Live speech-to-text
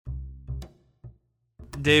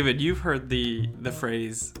David, you've heard the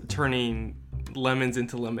phrase turning lemons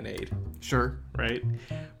into lemonade, Sure. right?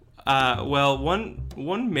 Well,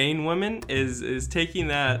 one Maine woman is taking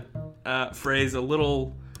that phrase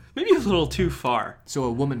maybe a little too far. So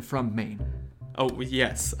a woman from Maine. Oh,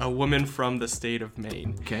 yes, a woman from the state of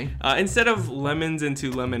Maine. Okay. Instead of lemons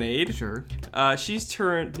into lemonade, Sure. She's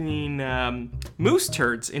turning moose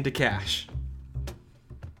turds into cash.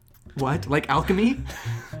 What? Like alchemy?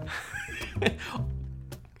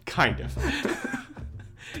 Kind of.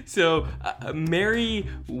 So, Mary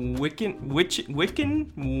Winkenbach?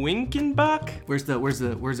 Where's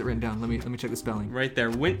it written down? Let me check the spelling. Right there,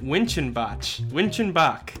 Winchenbach.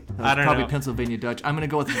 I don't Probably know. Pennsylvania Dutch. I'm gonna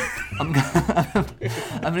go with I'm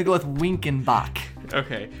gonna go with Winkenbach.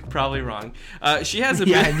 Okay, probably wrong. She has a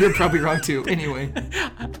Yeah, and you're probably wrong too. Anyway,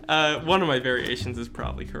 one of my variations is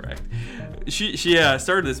probably correct. She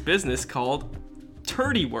started this business called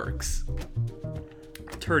Turdy Works,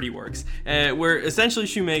 where essentially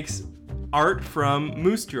she makes art from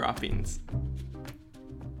moose droppings.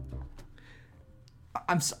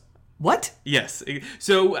 What? Yes.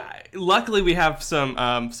 So luckily we have some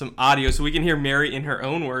audio, so we can hear Mary in her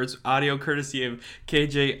own words. Audio courtesy of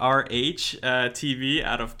KJRH TV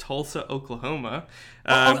out of Tulsa, Oklahoma.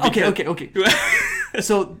 Okay.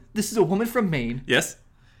 So this is a woman from Maine, Yes.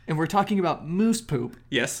 and we're talking about moose poop,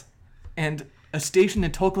 Yes. and a station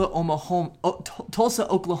in Tulsa,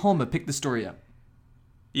 Oklahoma picked the story up.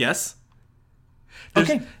 Yes.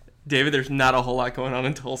 Okay. David, there's not a whole lot going on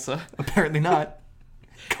in Tulsa. Apparently not.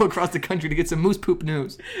 Go across the country to get some moose poop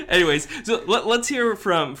news. Anyways, so let's hear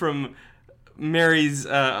from Mary's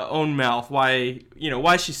own mouth why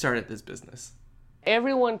she started this business.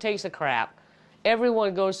 Everyone takes a crap.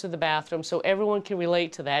 Everyone goes to the bathroom, so everyone can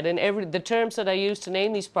relate to that. And the terms that I use to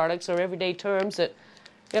name these products are everyday terms that,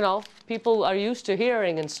 people are used to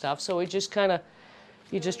hearing and stuff. So you just try to,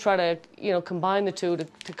 combine the two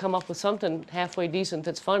to come up with something halfway decent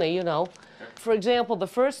that's funny, For example, the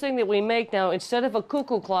first thing that we make now, instead of a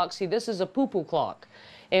cuckoo clock, see, this is a poo-poo clock.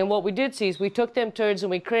 And what we did see is we took them turds and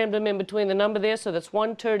we crammed them in between the number there, so that's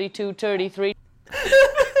 132, 33.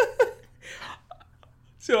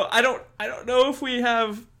 So I don't know if we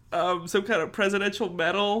have some kind of presidential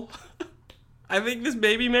medal. I think this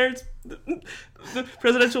baby merits the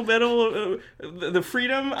presidential medal, the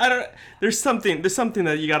freedom. There's something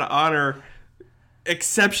that you got to honor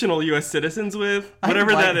exceptional U.S. citizens with,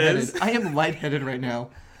 whatever that is. I am lightheaded right now.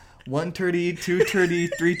 130, 230,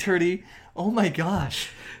 330. Oh my gosh.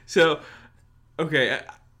 So, okay.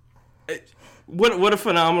 What a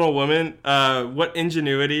phenomenal woman. What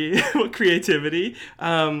ingenuity. What creativity.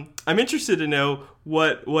 I'm interested to know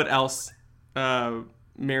what else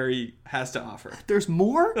Mary has to offer. There's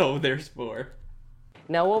more? Oh, there's more.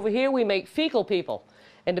 Now over here we make fecal people.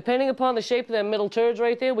 And depending upon the shape of them middle turds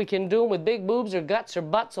right there, we can do them with big boobs or guts or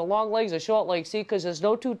butts or long legs or short legs. See, because there's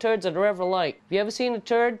no two turds that are ever alike. Have you ever seen a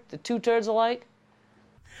turd, the two turds alike?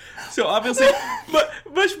 So obviously,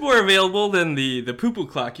 much more available than the poo-poo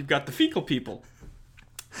clock. You've got the fecal people.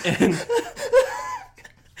 And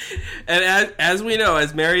as we know,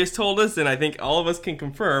 as Mary has told us, and I think all of us can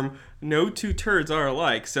confirm, no two turds are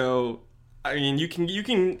alike. So, I mean, you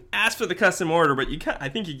can ask for the custom order, but I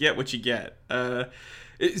think you get what you get.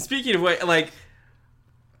 Speaking of what,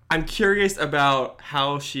 I'm curious about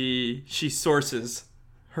how she sources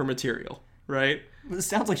her material, right? It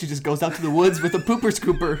sounds like she just goes out to the woods with a pooper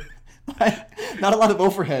scooper. Not a lot of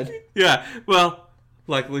overhead. Yeah, well,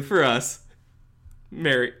 luckily for us,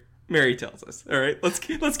 Mary tells us. All right, let's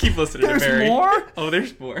keep listening to Mary. There's more? Oh,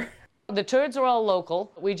 there's more. The turds are all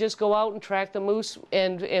local. We just go out and track the moose,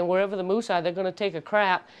 and wherever the moose are, they're going to take a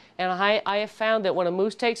crap. And I have found that when a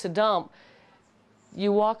moose takes a dump,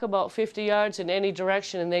 you walk about 50 yards in any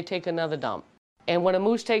direction and they take another dump. And when a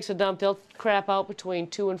moose takes a dump, they'll crap out between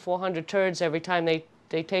 200 and 400 turds every time they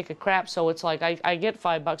take a crap. So it's like I get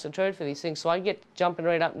 $5 a turd for these things. So I get jumping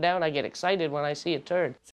right up and down. I get excited when I see a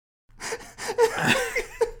turd.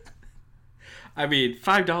 I mean,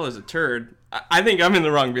 $5 a turd. I think I'm in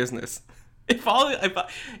the wrong business. If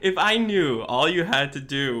I knew all you had to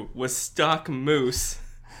do was stock moose,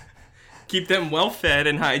 keep them well fed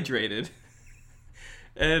and hydrated,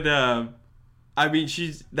 and I mean,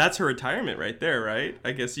 that's her retirement right there, right?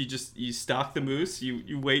 I guess you stock the moose,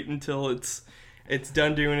 you wait until it's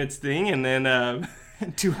done doing its thing, and then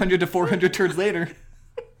 200 to 400 turds later.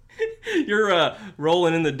 You're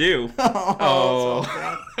rolling in the dew. Oh.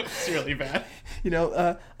 So it's really bad.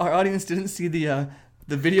 Our audience didn't see the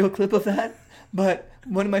video clip of that, but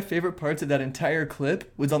one of my favorite parts of that entire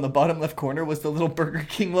clip was on the bottom left corner was the little Burger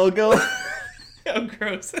King logo. Oh,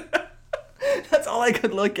 gross. That's all I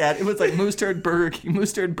could look at. It was like Moose Turd Burger King,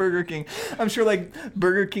 Moose Turd Burger King. I'm sure like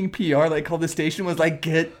Burger King PR, like called the station, was like,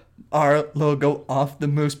 get our logo off the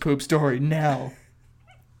moose poop story now.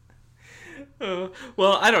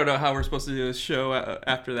 Well, I don't know how we're supposed to do this show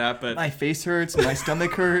after that, but My face hurts, my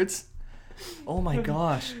stomach hurts. Oh my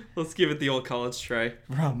gosh. let's give it the old college try.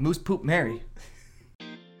 Bro, Moose Poop Mary.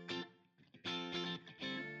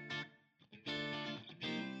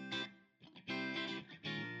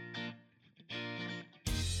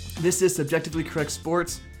 This is Subjectively Correct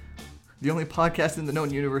Sports, the only podcast in the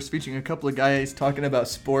known universe featuring a couple of guys talking about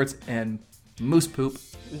sports and moose poop.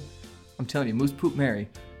 I'm telling you, Moose Poop Mary.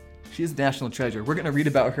 She's a national treasure. We're going to read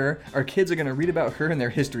about her. Our kids are going to read about her in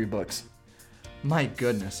their history books. My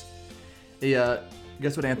goodness. Hey,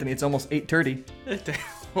 guess what, Anthony? It's almost 8:30,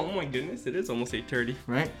 Oh my goodness, it is almost 8:30.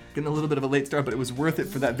 right? Getting a little bit of a late start, but it was worth it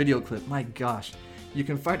for that video clip. My gosh. You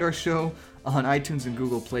can find our show on iTunes and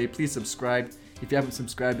Google Play. Please subscribe if you haven't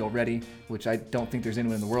subscribed already, which I don't think there's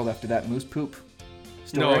anyone in the world after that moose poop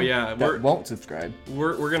story No, yeah, that won't subscribe.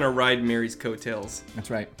 We're gonna ride Mary's coattails. That's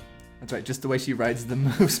right. That's right. Just the way she rides the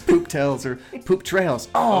moose poop tails or poop trails.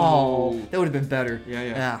 Oh, that would have been better.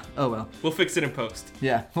 Yeah. Oh, well. We'll fix it in post.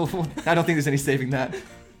 Yeah. I don't think there's any saving that.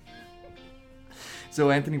 So,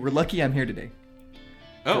 Anthony, we're lucky I'm here today.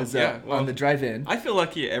 Oh, 'Cause, yeah. Well, on the drive-in. I feel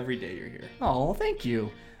lucky every day you're here. Oh, thank you.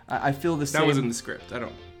 I feel the same. That was in the script.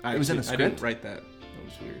 It was in the I script? didn't write that. That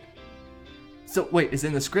was weird. So, wait, it's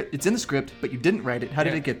in the script? It's in the script, but you didn't write it. How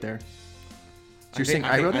did Yeah. it get there? So you're saying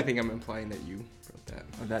I wrote I it? think I'm implying that you wrote that.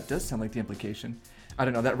 Oh, that does sound like the implication. I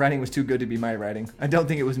don't know. That writing was too good to be my writing. I don't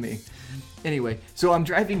think it was me. Anyway, so I'm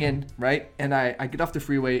driving in, right? And I get off the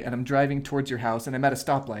freeway and I'm driving towards your house and I'm at a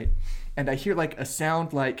stoplight and I hear like a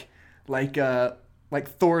sound like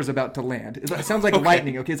Thor's about to land. It sounds like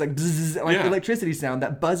lightning, okay? It's like bzzz, like Yeah. electricity sound,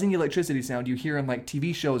 that buzzing electricity sound you hear in like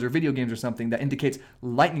TV shows or video games or something that indicates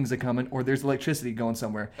lightning's a-coming or there's electricity going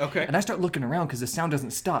somewhere. Okay. And I start looking around because the sound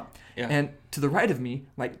doesn't stop. Yeah. And to the right of me,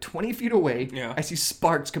 like 20 feet away, Yeah. I see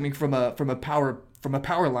sparks coming from a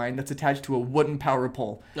power line that's attached to a wooden power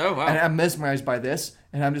pole. Oh, wow. And I'm mesmerized by this,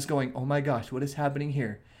 and I'm just going, oh my gosh, what is happening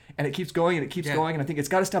here? And it keeps going and it keeps Yeah. going, and I think it's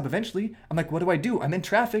got to stop eventually. I'm like, what do? I'm in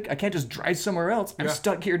traffic. I can't just drive somewhere else. I'm Yeah.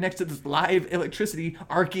 stuck here next to this live electricity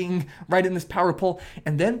arcing right in this power pole.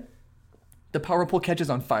 And then the power pole catches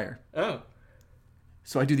on fire. Oh,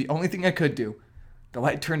 So I do the only thing I could do. The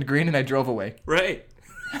light turned green and I drove away. right.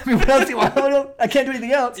 I mean, what else do you want? I can't do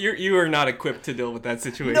anything else. You are not equipped to deal with that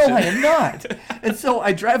situation. No, I am not. And so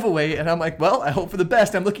I drive away, and I'm like, well, I hope for the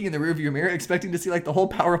best. I'm looking in the rearview mirror, expecting to see like the whole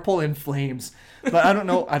power pole in flames. But I don't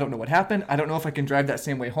know. I don't know what happened. I don't know if I can drive that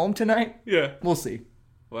same way home tonight. Yeah. We'll see.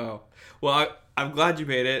 Wow. Well, I'm glad you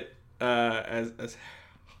made it. As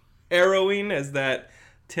harrowing as that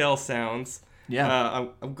tale sounds. Yeah.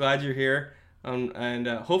 I'm glad you're here. And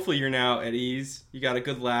hopefully you're now at ease. You got a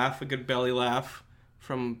good laugh, a good belly laugh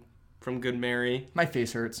from Good Mary. My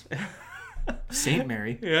face hurts. Saint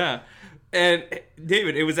Mary. Yeah. And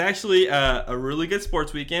David, it was actually a really good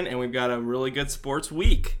sports weekend, and we've got a really good sports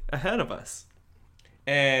week ahead of us.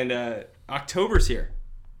 And October's here.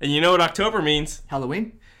 And you know what October means?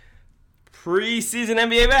 Halloween? Preseason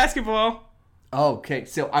NBA basketball. Oh, okay.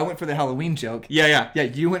 So I went for the Halloween joke. Yeah. Yeah,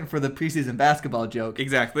 you went for the preseason basketball joke.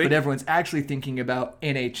 Exactly. But everyone's actually thinking about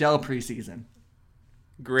NHL preseason.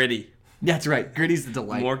 Gritty. That's right. Gritty's the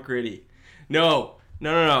delight. More gritty. No.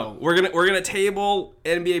 We're gonna table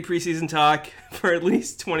NBA preseason talk for at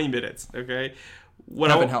least 20 minutes. Okay.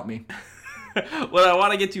 Heaven help me. What I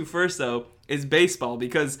want to get to first, though, is baseball,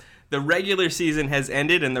 because the regular season has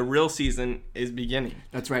ended and the real season is beginning.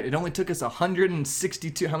 That's right. It only took us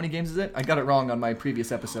 162. How many games is it? I got it wrong on my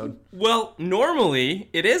previous episode. Well, normally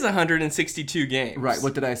it is 162 games. Right.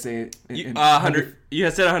 What did I say? You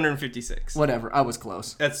had said 156. Whatever. I was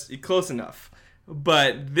close. That's close enough.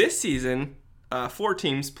 But this season, 4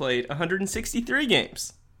 teams played 163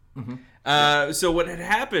 games. Mm-hmm. So what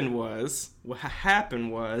happened was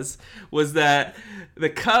that the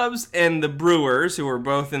Cubs and the Brewers, who were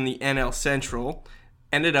both in the NL Central,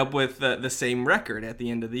 ended up with the same record at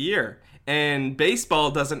the end of the year. And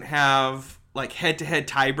baseball doesn't have like head-to-head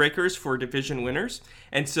tiebreakers for division winners,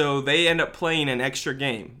 and so they end up playing an extra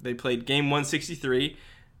game. They played game 163.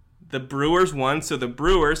 The Brewers won, so the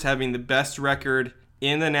Brewers, having the best record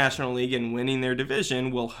in the National League and winning their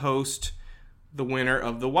division, will host the winner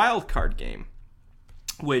of the wild card game,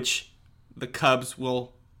 which the Cubs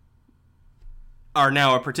are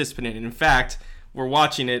now a participant in. In fact, we're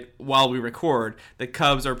watching it while we record. The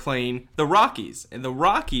Cubs are playing the Rockies, and the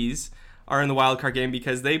Rockies are in the wild card game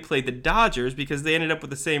because they played the Dodgers because they ended up with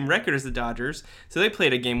the same record as the Dodgers. So they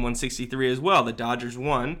played a game 163 as well. The Dodgers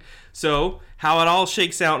won. So how it all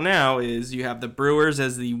shakes out now is you have the Brewers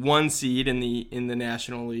as the 1 seed in the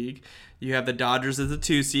National League. You have the Dodgers as the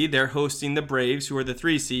 2 seed. They're hosting the Braves, who are the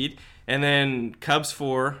 3 seed. And then Cubs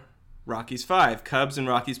 4, Rockies 5. Cubs and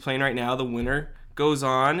Rockies playing right now. The winner goes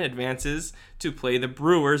on, advances to play the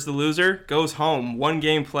Brewers. The loser goes home. 1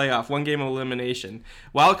 game playoff, 1 game elimination.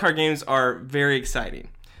 Wildcard games are very exciting.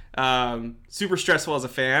 Super stressful as a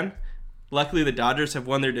fan. Luckily, the Dodgers have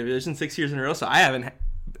won their division 6 years in a row, so I haven't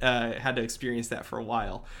had to experience that for a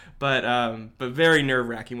while. But very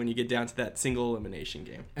nerve-wracking when you get down to that single elimination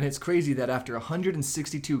game. And it's crazy that after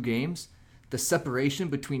 162 games, the separation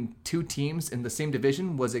between 2 teams in the same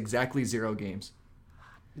division was exactly 0 games.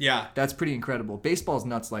 Yeah. That's pretty incredible. Baseball's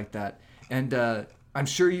nuts like that. And I'm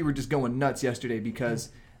sure you were just going nuts yesterday because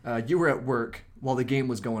you were at work while the game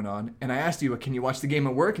was going on. And I asked you, can you watch the game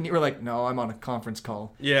at work? And you were like, no, I'm on a conference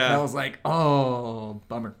call. Yeah. And I was like, oh,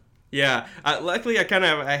 bummer. Yeah. Luckily,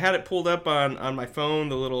 I had it pulled up on my phone,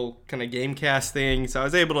 the little kind of Gamecast thing. So I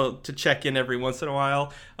was able to check in every once in a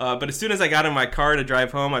while. But as soon as I got in my car to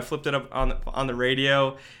drive home, I flipped it up on the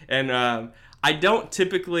radio. And I don't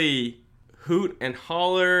typically hoot and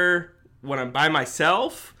holler when I'm by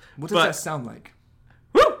myself. What does that sound like?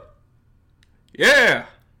 Woo! Yeah!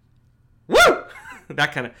 Woo!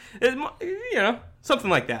 That kind of, something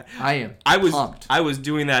like that. I was pumped. I was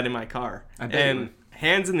doing that in my car. I bet you were.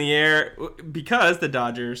 Hands in the air because the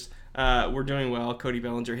Dodgers were doing well. Cody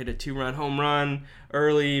Bellinger hit a 2-run home run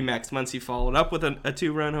early. Max Muncy followed up with a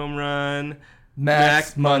 2-run home run.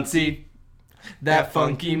 Max Muncy. That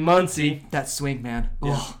funky Muncy. That swing, man.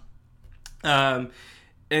 Yeah. Oh.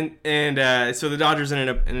 So the Dodgers ended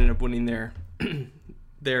up winning their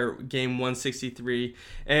game 163,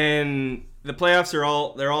 and the playoffs are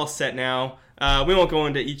all set now. We won't go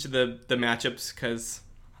into each of the matchups because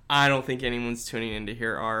I don't think anyone's tuning in to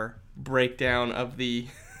hear our breakdown of the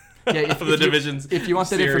divisions. If you want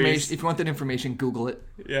that series. information, Google it.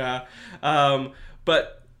 Yeah,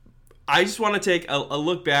 but I just want to take a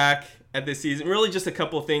look back at this season. Really, just a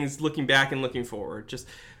couple of things, looking back and looking forward.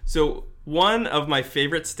 So one of my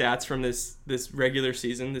favorite stats from this regular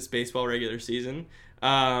season, this baseball regular season,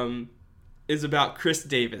 is about Chris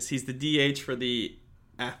Davis. He's the DH for the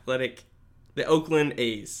Oakland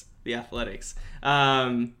A's, the Athletics.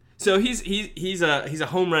 So he's a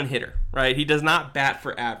home run hitter, right? He does not bat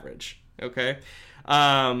for average, okay?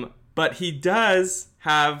 But he's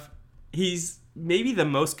maybe the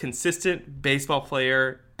most consistent baseball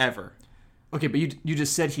player ever. Okay, but you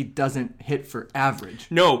just said he doesn't hit for average.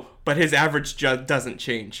 No, but his average doesn't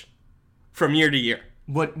change from year to year.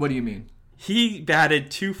 What do you mean? He batted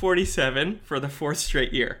 .247 for the 4th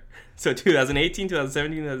straight year. So 2018,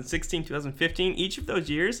 2017, 2016, 2015, each of those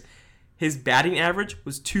years, his batting average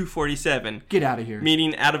was .247. Get out of here.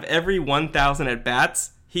 Meaning out of every 1,000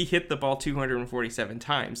 at-bats, he hit the ball 247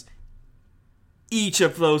 times. Each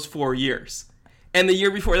of those 4 years. And the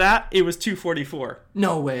year before that, it was .244.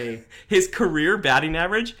 No way. His career batting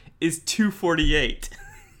average is .248.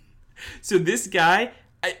 So this guy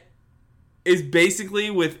is basically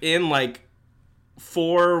within like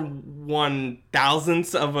 4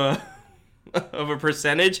 1,000ths of a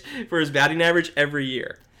percentage for his batting average every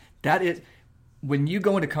year. That is, when you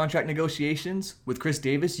go into contract negotiations with Chris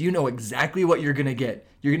Davis, you know exactly what you're gonna get.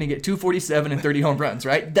 You're gonna get 247 and 30 home runs,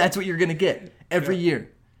 right? That's what you're gonna get every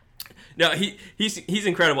year. No, he's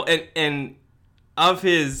incredible, and of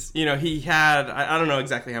his, he had, I don't know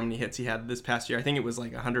exactly how many hits he had this past year. I think it was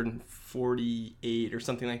like 148 or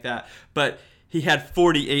something like that. But he had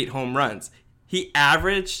 48 home runs. He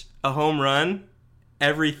averaged a home run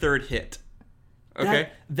every 3rd hit. Okay,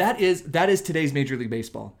 that is today's Major League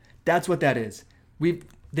Baseball. That's what that is.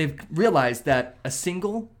 They've realized that a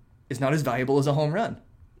single is not as valuable as a home run.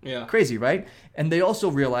 Yeah. Crazy, right? And they also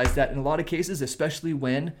realize that in a lot of cases, especially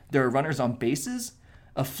when there are runners on bases,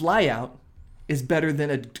 a flyout is better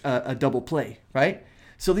than a double play, right?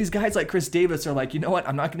 So these guys like Chris Davis are like, you know what?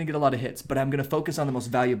 I'm not going to get a lot of hits, but I'm going to focus on the most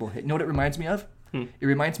valuable hit. You know what it reminds me of? It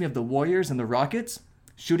reminds me of the Warriors and the Rockets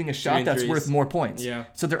shooting a shot that's worth more points. Yeah.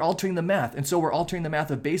 So they're altering the math. And so we're altering the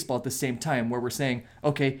math of baseball at the same time where we're saying,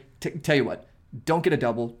 okay, tell you what, don't get a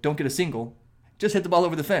double, don't get a single, just hit the ball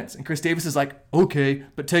over the fence. And Chris Davis is like, okay,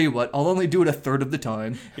 but tell you what, I'll only do it 1/3 of the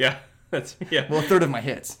time. Yeah. Well, 1/3 of my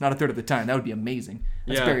hits, not 1/3 of the time. That would be amazing.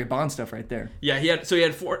 That's Barry Bonds stuff right there. Yeah, he had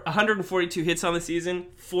 142 hits on the season,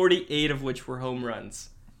 48 of which were home runs,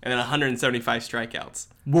 and then 175 strikeouts.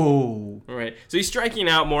 Whoa. Right. So he's striking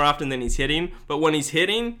out more often than he's hitting, but when he's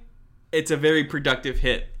hitting, it's a very productive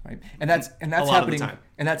hit. Right, and that's a lot of the happening, time.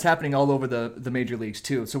 and that's happening all over the major leagues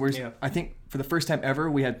too. So Yeah. I think for the first time ever,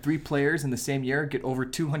 we had 3 players in the same year get over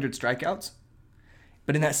 200 strikeouts.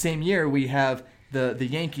 But in that same year, we have the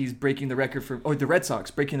Yankees breaking the record or the Red Sox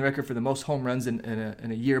breaking the record for the most home runs in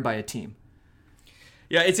a year by a team.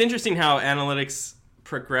 Yeah, it's interesting how analytics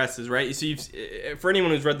progresses, right? So for anyone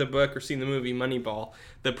who's read the book or seen the movie Moneyball,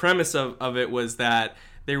 the premise of it was that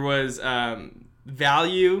there was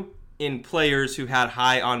value in players who had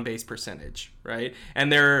high on-base percentage, right?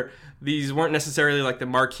 And these weren't necessarily like the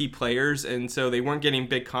marquee players, and so they weren't getting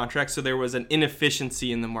big contracts, so there was an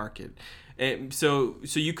inefficiency in the market. And so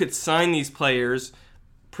you could sign these players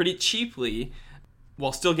pretty cheaply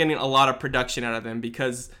while still getting a lot of production out of them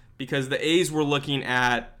because the A's were looking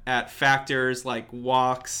at factors like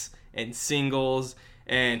walks and singles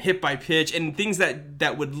and hit by pitch and things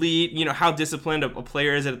that would lead, how disciplined a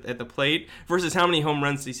player is at the plate versus how many home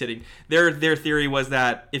runs he's hitting. Their theory was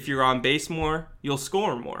that if you're on base more, you'll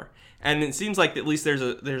score more. And it seems like at least there's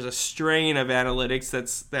a strain of analytics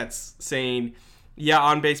that's saying, yeah,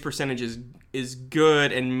 on base percentage is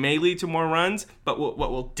good and may lead to more runs, but what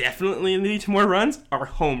will definitely lead to more runs are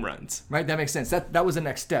home runs. Right, that makes sense. That was the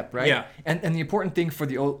next step, right? Yeah. And the important thing for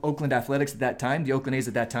the Oakland Athletics at that time, the Oakland A's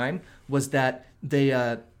at that time, was that they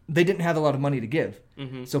didn't have a lot of money to give.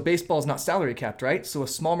 Mm-hmm. So baseball's not salary capped, right? So a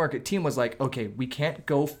small market team was like, okay, we can't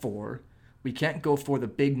go for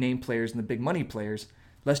the big name players and the big money players.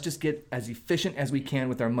 Let's just get as efficient as we can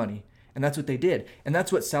with our money. And that's what they did. And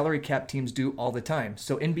that's what salary cap teams do all the time.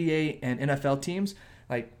 So NBA and NFL teams,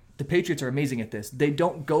 like the Patriots are amazing at this. They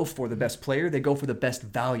don't go for the best player. They go for the best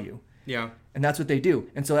value. Yeah. And that's what they do.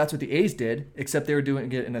 And so that's what the A's did, except they were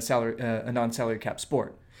doing it in a non-salary cap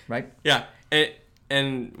sport, right? Yeah.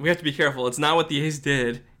 And we have to be careful. It's not what the A's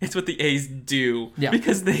did. It's what the A's do. Yeah.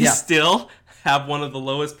 Because they still have one of the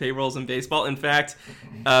lowest payrolls in baseball. In fact,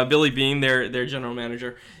 Billy Beane, their general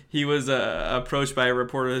manager, he was approached by a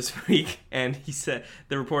reporter this week, and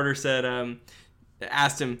the reporter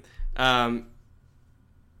asked him,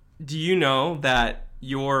 do you know that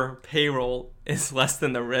your payroll is less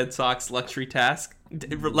than the Red Sox luxury tax?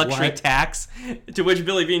 To which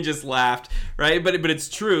Billy Beane just laughed, right? But it's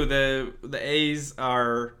true. The A's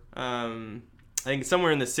are I think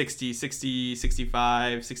somewhere in the 65,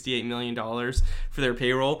 $68 million for their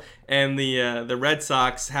payroll. And the Red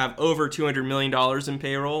Sox have over $200 million in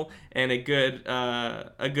payroll, and a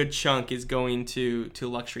good chunk is going to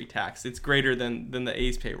luxury tax. It's greater than the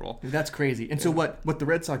A's payroll. That's crazy. And so what the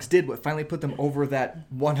Red Sox did, what finally put them over that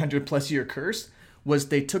 100-plus year curse, was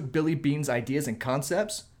they took Billy Beane's ideas and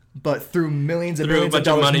concepts, but threw millions and millions of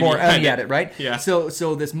dollars more money at it, right? Yeah. So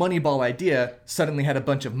this Moneyball idea suddenly had a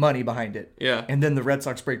bunch of money behind it. Yeah. And then the Red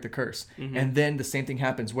Sox break the curse. Mm-hmm. And then the same thing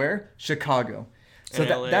happens where? Chicago. So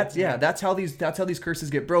that's how these curses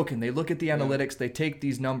get broken. They look at the analytics, they take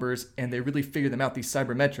these numbers, and they really figure them out, these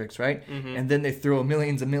cybermetrics, right? Mm-hmm. And then they throw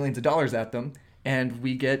millions and millions of dollars at them. And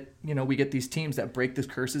we get these teams that break these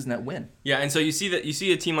curses and that win. Yeah, and so you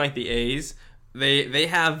see a team like the A's. They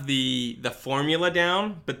have the formula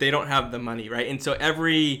down, but they don't have the money, right? And so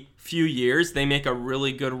every few years they make a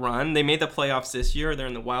really good run. They made the playoffs this year. They're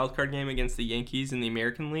in the wild card game against the Yankees in the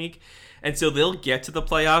American League, and so they'll get to the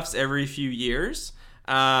playoffs every few years.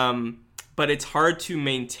 But it's hard to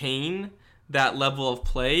maintain that level of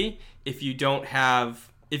play if you don't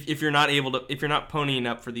have if you're not ponying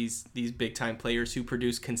up for these big time players who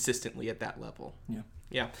produce consistently at that level. Yeah.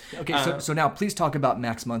 Yeah. Okay, so now please talk about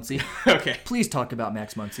Max Muncy. Okay. Please talk about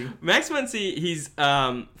Max Muncy. Max Muncy, he's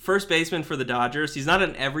first baseman for the Dodgers. He's not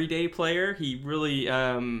an everyday player. He really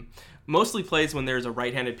mostly plays when there's a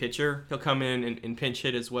right-handed pitcher. He'll come in and pinch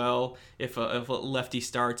hit as well if a lefty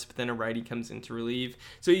starts, but then a righty comes in to relieve.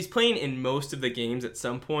 So he's playing in most of the games at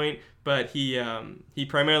some point, but he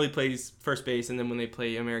primarily plays first base, and then when they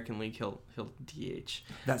play American League, he'll DH.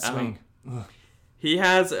 That swing. He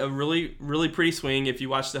has a really, really pretty swing. If you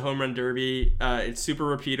watch the Home Run Derby, it's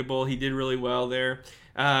super repeatable. He did really well there.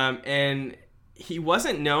 And he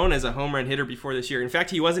wasn't known as a home run hitter before this year. In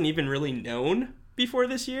fact, he wasn't even really known before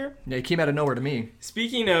this year. Yeah, he came out of nowhere to me.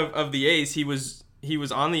 Speaking of the A's, he was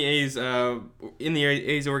on the A's, in the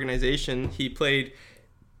A's organization. He played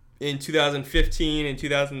in 2015 and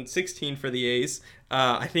 2016 for the A's.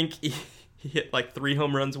 I think he hit like 3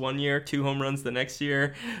 home runs one year, 2 home runs the next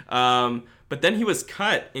year. But then he was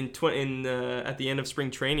cut at the end of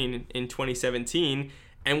spring training in 2017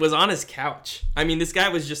 and was on his couch. I mean, this guy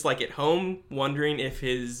was just like at home wondering if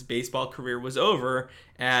his baseball career was over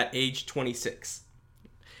at age 26.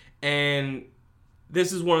 And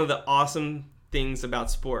this is one of the awesome things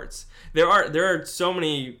about sports. There are so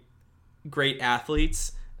many great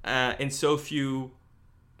athletes and so few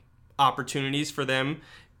opportunities for them.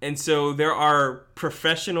 And so there are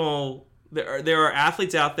there are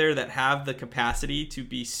athletes out there that have the capacity to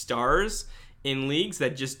be stars in leagues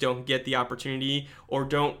that just don't get the opportunity or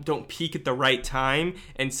don't peak at the right time,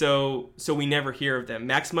 and so we never hear of them.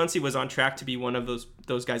 Max Muncy was on track to be one of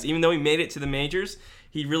those guys. Even though he made it to the majors,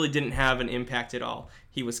 he really didn't have an impact at all.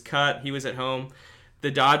 He was cut. He was at home.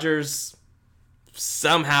 The Dodgers,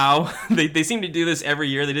 somehow, they seem to do this every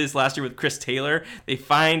year. They did this last year with Chris Taylor. They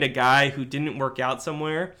find a guy who didn't work out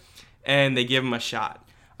somewhere, and they give him a shot.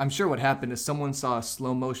 I'm sure what happened is someone saw a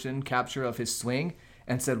slow motion capture of his swing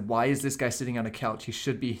and said, why is this guy sitting on a couch? He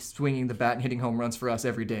should be swinging the bat and hitting home runs for us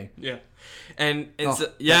every day. Yeah. And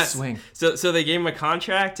so, yes. Swing. So they gave him a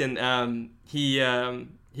contract, and he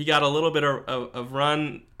got a little bit of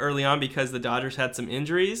run early on because the Dodgers had some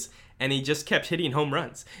injuries, and he just kept hitting home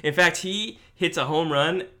runs. In fact, he hits a home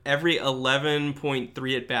run every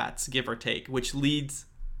 11.3 at-bats, give or take, which leads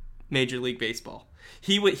Major League Baseball.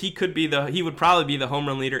 He would probably be the home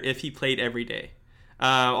run leader if he played every day.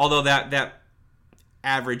 Although that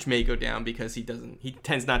average may go down because he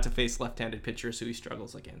tends not to face left-handed pitchers who he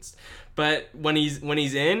struggles against. But when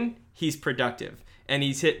he's in, he's productive, and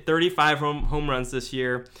he's hit 35 home runs this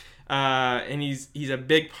year, and he's a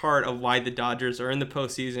big part of why the Dodgers are in the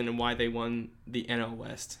postseason and why they won the NL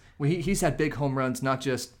West. Well, he's had big home runs, not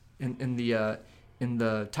just in the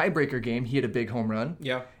tiebreaker game. He hit a big home run.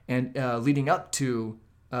 Yeah. And leading up to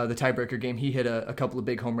the tiebreaker game, he hit a couple of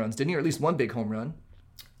big home runs, didn't he? Or at least one big home run.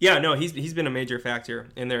 Yeah, no, he's been a major factor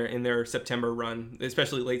in their September run,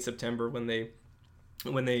 especially late September when they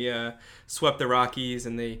swept the Rockies,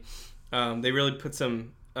 and they really put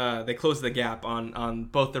some they closed the gap on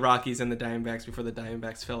both the Rockies and the Diamondbacks before the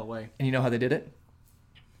Diamondbacks fell away. And you know how they did it?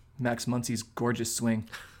 Max Muncy's gorgeous swing.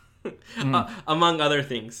 Among other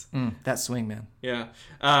things. That swing, man. Yeah.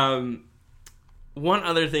 One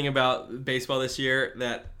other thing about baseball this year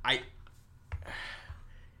that I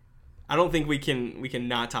don't think we can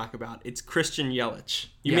not talk about. It's Christian Yelich.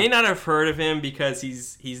 You may not have heard of him because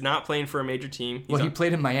he's not playing for a major team. He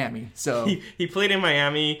played in Miami, so he played in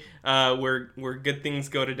Miami, where good things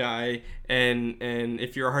go to die, and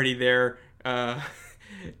if you're already there,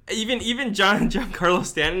 even Giancarlo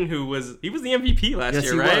Stanton, he was the MVP last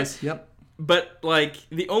year, right? Yes, he was. Yep. But like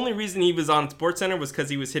the only reason he was on SportsCenter was because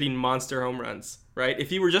he was hitting monster home runs, right? If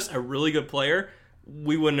he were just a really good player,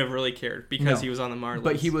 we wouldn't have really cared because he was on the Marlins.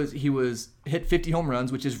 But he was hit 50 home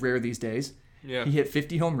runs, which is rare these days. Yeah. He hit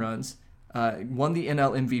 50 home runs, won the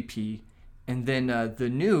NL MVP, and then the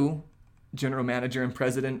new general manager and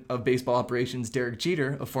president of baseball operations, Derek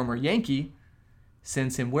Jeter, a former Yankee,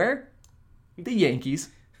 sends him where? The Yankees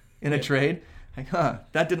in a trade. Like,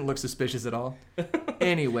 that didn't look suspicious at all.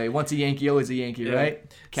 Anyway, once a Yankee, always a Yankee, right?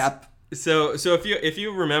 Cap. So if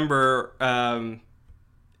you remember,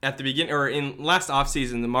 at the beginning or in last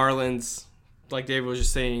offseason, the Marlins, like David was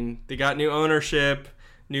just saying, they got new ownership,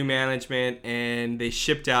 new management, and they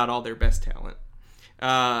shipped out all their best talent.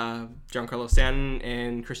 Giancarlo Stanton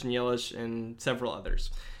and Christian Yelich and several others.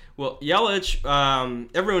 Well, Yelich,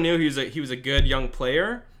 everyone knew he was a good young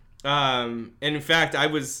player. And in fact, I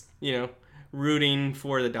was, rooting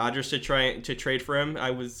for the Dodgers to trade for him.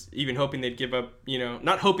 I was even hoping they'd give up,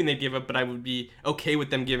 not hoping they'd give up, but I would be okay with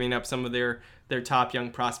them giving up some of their top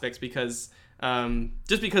young prospects because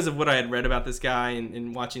just because of what I had read about this guy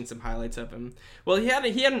and watching some highlights of him. Well, he had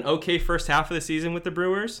an okay first half of the season with the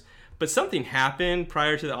Brewers, but something happened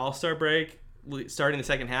prior to the All-Star break, starting the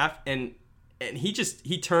second half, and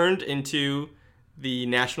he turned into the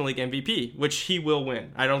National League MVP, which he will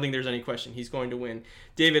win. I don't think there's any question. He's going to win.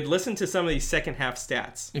 David, listen to some of these second half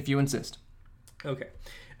stats. If you insist. Okay.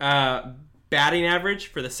 Batting average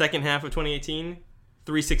for the second half of 2018,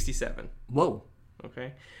 367. Whoa.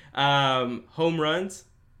 Okay. Home runs,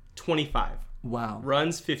 25. Wow.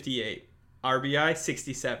 Runs, 58. RBI,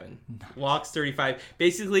 67. Nice. Walks, 35.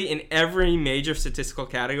 Basically, in every major statistical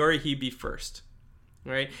category, he'd be first.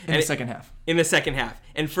 Right? In the second half. In the second half.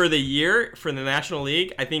 And for the year, for the National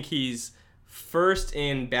League, I think he's first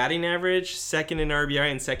in batting average, second in RBI,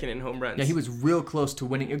 and second in home runs. Yeah, he was real close to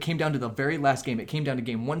winning. It came down to the very last game. It came down to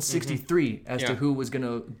game 163 as to who was going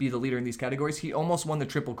to be the leader in these categories. He almost won the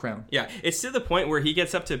Triple Crown. Yeah, it's to the point where he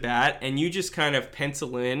gets up to bat, and you just kind of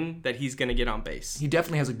pencil in that he's going to get on base. He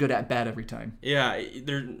definitely has a good at-bat every time. Yeah,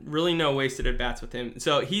 there's really no wasted at-bats with him.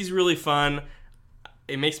 So he's really fun.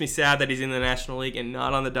 It makes me sad that he's in the National League and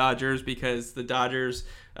not on the Dodgers because the Dodgers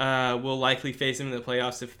will likely face him in the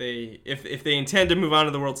playoffs if they intend to move on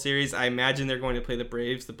to the World Series. I imagine they're going to play the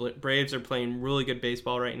Braves. The Braves are playing really good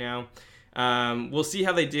baseball right now. We'll see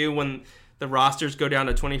how they do when the rosters go down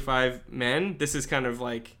to 25 men. This is kind of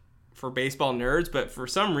like baseball nerds, but for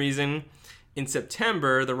some reason, in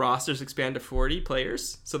September, the rosters expand to 40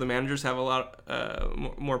 players, so the managers have a lot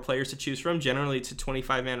more players to choose from. Generally, it's a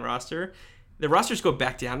 25-man roster. The rosters go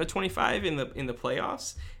back down to 25 in the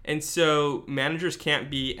playoffs, and so managers can't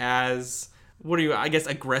be as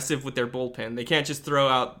aggressive with their bullpen. They can't just throw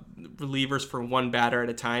out relievers for one batter at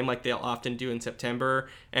a time like they'll often do in September,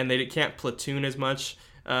 and they can't platoon as much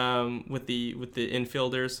with the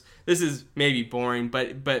infielders. This is maybe boring,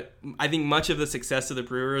 but I think much of the success of the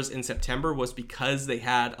Brewers in September was because they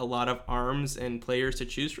had a lot of arms and players to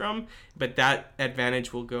choose from, but that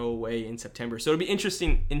advantage will go away in September. So it'll be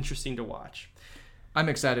interesting to watch. I'm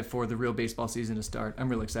excited for the real baseball season to start. I'm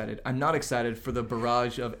really excited. I'm not excited for the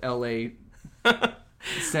barrage of LA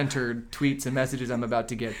centered tweets and messages I'm about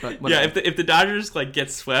to get, but whatever. Yeah, if the Dodgers get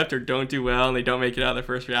swept or don't do well and they don't make it out of the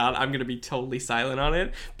first round, I'm gonna be totally silent on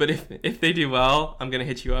it. But if they do well, I'm gonna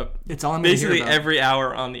hit you up. It's all I'm gonna basically hear about. Every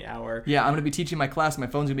hour on the hour. Yeah, I'm gonna be teaching my class. My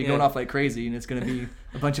phone's gonna be going off like crazy, and it's gonna be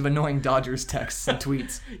a bunch of annoying Dodgers texts and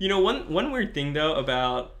tweets. One weird thing though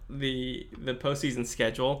about the postseason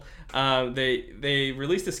schedule, they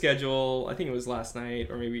released a schedule. I think it was last night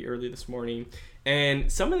or maybe early this morning,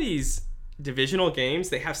 and some of these divisional games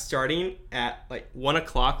they have starting at 1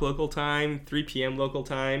 o'clock local time, 3 p.m. local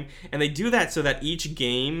time, and they do that so that each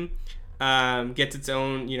game gets its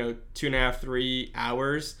own 2.5, 3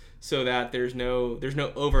 hours, so that there's no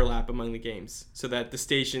overlap among the games, so that the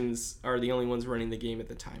stations are the only ones running the game at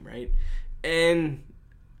the time, right? And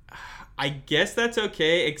I guess that's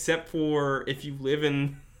okay, except for if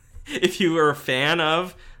you are a fan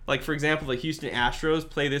of, for example, the Houston Astros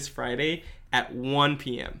play this Friday at 1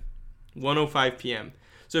 p.m. 1:05 p.m.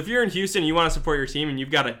 So if you're in Houston and you want to support your team and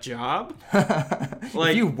you've got a job,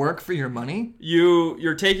 if you work for your money,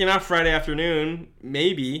 you're taking off Friday afternoon,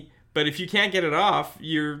 maybe, but if you can't get it off,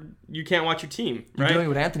 you can't watch your team, right? You're doing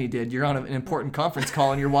what Anthony did. You're on an important conference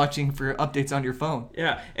call and you're watching for updates on your phone.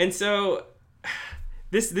 Yeah, and so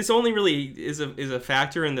this only really is a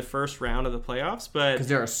factor in the first round of the playoffs, but because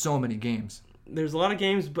there are so many games. There's a lot of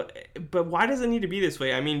games, but why does it need to be this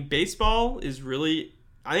way? I mean, baseball is really,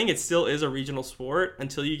 I think it still is a regional sport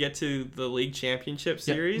until you get to the league championship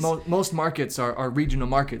series. Yeah, most markets are regional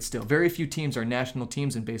markets still. Very few teams are national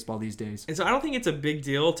teams in baseball these days. And so I don't think it's a big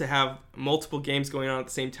deal to have multiple games going on at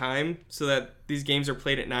the same time so that these games are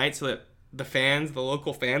played at night so that the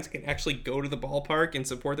local fans can actually go to the ballpark and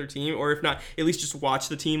support their team, or if not, at least just watch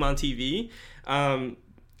the team on TV. I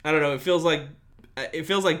don't know. It feels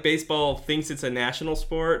like baseball thinks it's a national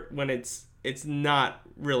sport when it's not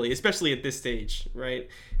really, especially at this stage, right?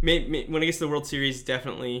 When it gets to the World Series,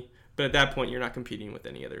 definitely, but at that point, you're not competing with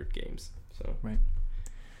any other games. So right.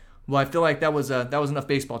 Well, I feel like that was enough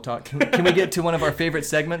baseball talk. Can we get to one of our favorite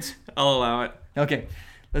segments? I'll allow it. Okay,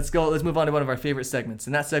 let's go. Let's move on to one of our favorite segments,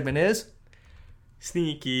 and that segment is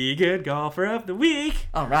Sneaky Good Golfer of the Week.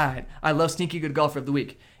 All right, I love Sneaky Good Golfer of the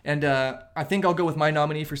Week. And I think I'll go with my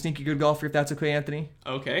nominee for Sneaky Good Golfer, if that's okay, Anthony.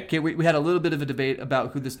 Okay. Okay, we had a little bit of a debate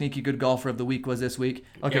about who the Sneaky Good Golfer of the Week was this week.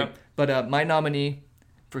 Okay, Yep. But my nominee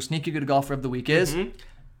for Sneaky Good Golfer of the Week is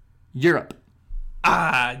Europe.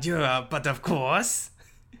 Europe, but of course.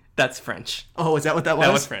 That's French. Oh, is that what that was?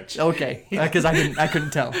 That was French. Okay, because I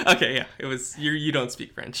couldn't tell. Okay, yeah. It was, you don't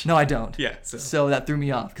speak French. No, I don't. Yeah, so that threw me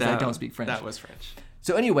off because I don't speak French. That was French.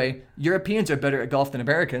 So anyway, Europeans are better at golf than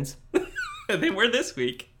Americans. They were this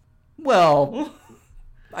week. Well,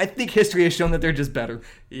 I think history has shown that they're just better.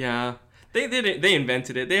 Yeah. They did it. They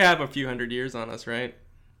invented it. They have a few hundred years on us, right?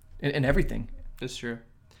 In everything. That's true.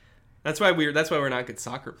 That's why we're not good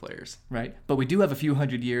soccer players. Right. But we do have a few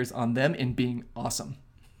hundred years on them in being awesome.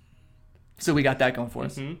 So we got that going for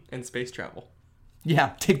us. And space travel.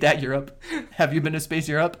 Yeah, take that, Europe. Have you been to Space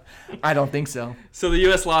Europe? I don't think so. So the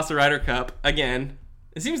U.S. lost the Ryder Cup again.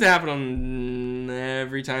 It seems to happen on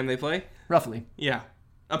every time they play. Roughly. Yeah.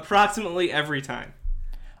 Approximately every time.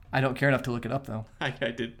 I don't care enough to look it up, though. I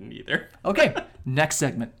didn't either. Okay, next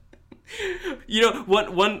segment.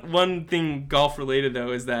 One thing golf related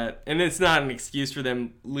though is that, and it's not an excuse for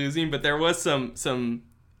them losing, but there was some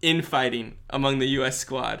infighting among the U.S.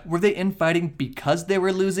 squad. Were they infighting because they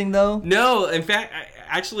were losing, though? No, in fact,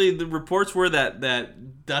 actually, the reports were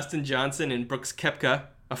that Dustin Johnson and Brooks Koepka,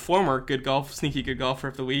 a former sneaky good golfer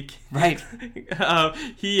of the week, right?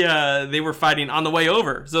 They were fighting on the way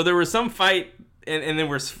over. So there was some fight, and there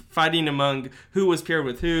was fighting among who was paired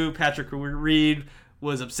with who. Patrick Reed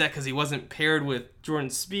was upset because he wasn't paired with Jordan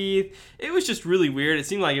Spieth. It was just really weird. It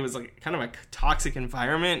seemed like it was kind of a toxic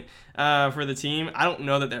environment for the team. I don't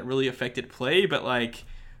know that really affected play, but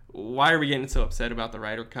why are we getting so upset about the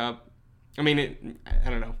Ryder Cup? I mean, I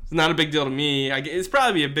don't know. It's not a big deal to me. It's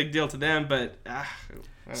probably a big deal to them, but I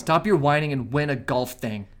Stop your whining and win a golf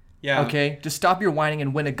thing. Yeah. Okay? Just stop your whining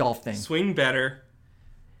and win a golf thing. Swing better.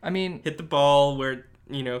 I mean, Hit the ball where,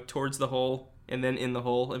 towards the hole and then in the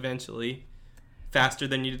hole eventually. Faster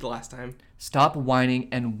than you did the last time. stop whining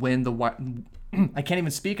and win the I can't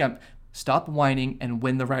even speak. Stop whining and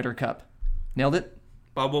win the Ryder Cup. Nailed it?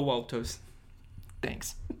 Bubba Waltos.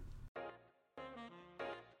 Thanks.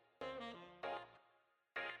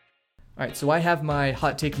 All right, so I have my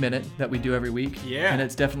hot take minute that we do every week. Yeah. And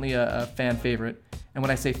it's definitely a fan favorite. And when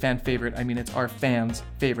I say fan favorite, I mean it's our fans'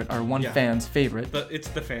 favorite, our one fan's favorite. But it's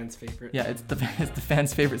the fans' favorite. Yeah, it's the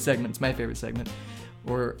fans' favorite segment. It's my favorite segment.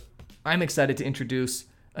 Where I'm excited to introduce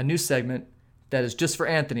a new segment that is just for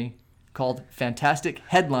Anthony called Fantastic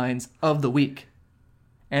Headlines of the Week.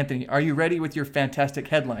 Anthony, are you ready with your fantastic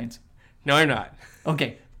headlines? No, I'm not.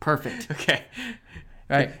 Okay, perfect. Okay.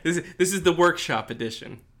 All right. This is the workshop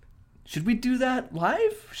edition. Should we do that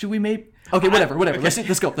live? Should we make... Okay, whatever. Okay.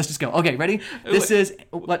 Let's go. Let's just go. Okay, ready? This is...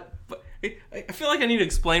 What? I feel like I need to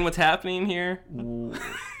explain what's happening here.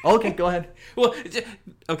 Okay, go ahead. Well,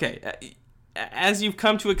 okay. As you've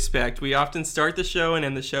come to expect, we often start the show and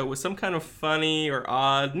end the show with some kind of funny or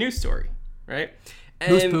odd news story, right?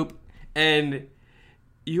 Moose poop. And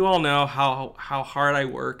you all know how hard I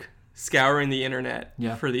work scouring the internet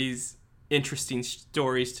for these interesting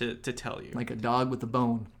stories to tell you. Like a dog with a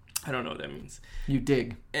bone. I don't know what that means. You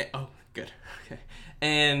dig. Oh, good. Okay.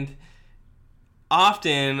 And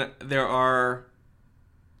often there are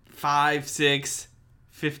 5, 6,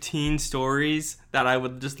 15 stories that I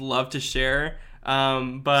would just love to share,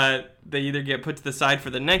 but they either get put to the side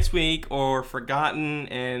for the next week or forgotten,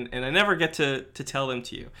 and I never get to tell them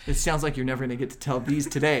to you. It sounds like you're never going to get to tell these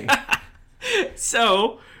today.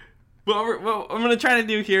 So, what I'm going to try to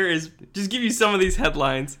do here is just give you some of these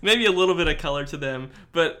headlines, maybe a little bit of color to them,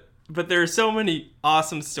 but there are so many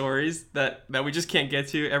awesome stories that we just can't get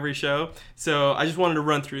to every show, so I just wanted to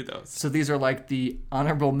run through those. So these are like the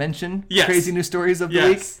honorable mention Yes. crazy news stories of the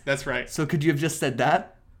week? Yes, that's right. So could you have just said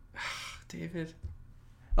that? David.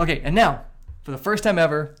 Okay, and now, for the first time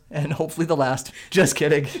ever, and hopefully the last, just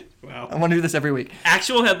kidding. Wow. I want to do this every week.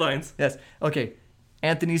 Actual headlines. Yes. Okay.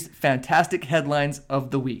 Anthony's fantastic headlines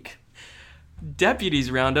of the week.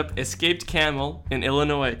 Deputies round up escaped camel in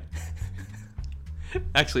Illinois.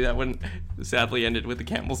 Actually, that one sadly ended with the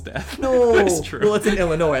camel's death. No. That's true. Well, it's in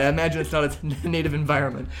Illinois. I imagine it's not its native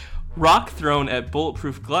environment. Rock thrown at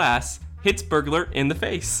bulletproof glass hits burglar in the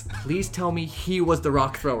face. Please tell me he was the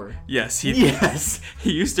rock thrower. Yes, he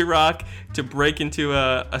he used a rock to break into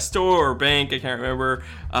a store or bank, I can't remember,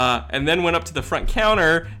 and then went up to the front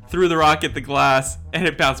counter, threw the rock at the glass, and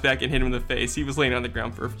it bounced back and hit him in the face. He was laying on the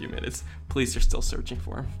ground for a few minutes. Police are still searching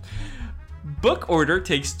for him. Book order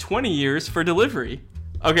takes 20 years for delivery.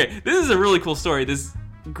 Okay, this is a really cool story. This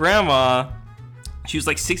grandma, she was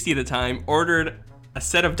like 60 at the time, ordered a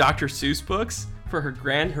set of Dr. Seuss books for her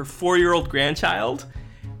 4-year-old grandchild.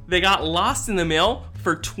 They got lost in the mail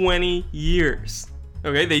for 20 years.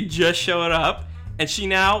 Okay, they just showed up, and she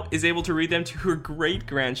now is able to read them to her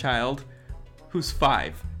great-grandchild, who's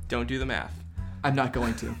 5. Don't do the math. I'm not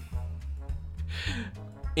going to.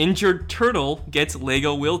 Injured turtle gets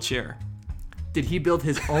Lego wheelchair. Did he build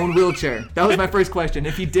his own wheelchair? That was my first question.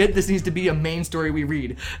 If he did, this needs to be a main story we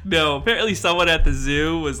read. No, apparently someone at the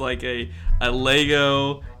zoo was like a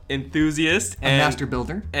Lego enthusiast. A master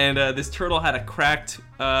builder. And this turtle had a cracked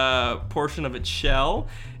portion of its shell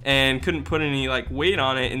and couldn't put any like weight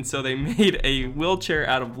on it, and so they made a wheelchair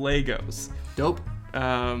out of Legos. Dope.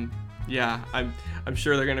 Yeah, I'm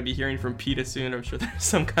sure they're gonna be hearing from PETA soon. I'm sure there's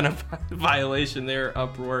some kind of violation there,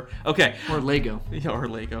 uproar. Okay. Or Lego. Yeah, or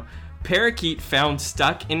Lego. Parakeet found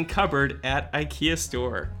stuck in cupboard at IKEA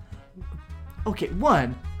store. Okay,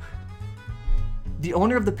 one. The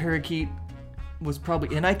owner of the parakeet was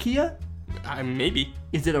probably in IKEA? Maybe.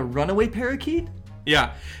 Is it a runaway parakeet?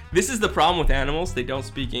 Yeah. This is the problem with animals. They don't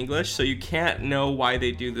speak English, so you can't know why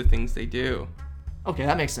they do the things they do. Okay,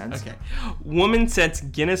 that makes sense. Okay. Woman sets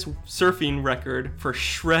Guinness surfing record for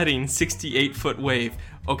shredding 68-foot wave.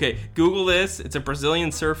 Okay, Google this. It's a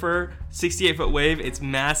Brazilian surfer, 68-foot wave. It's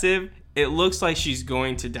massive. It looks like she's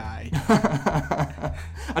going to die.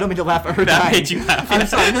 I don't mean to laugh at her That dying. made you laugh. I'm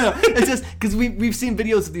sorry. No. It's just because we've seen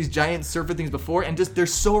videos of these giant surfer things before, and just they're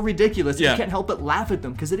so ridiculous. Yeah. You can't help but laugh at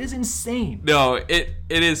them because it is insane. No, it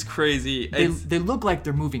is crazy. They look like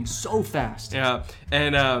they're moving so fast. Yeah,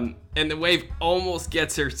 and the wave almost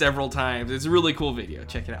gets her several times. It's a really cool video.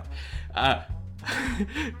 Check it out.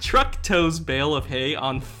 Truck tows bale of hay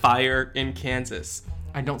on fire in Kansas.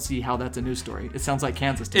 I don't see how that's a news story. It sounds like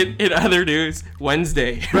Kansas to me. In other news,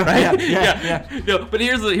 Wednesday, right? Yeah. No, but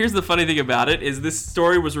here's the funny thing about it is this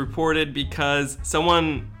story was reported because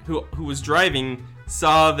someone who was driving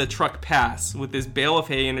saw the truck pass with this bale of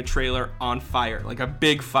hay in a trailer on fire, like a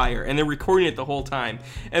big fire, and they're recording it the whole time.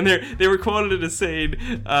 And they were quoted as saying,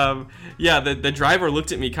 the driver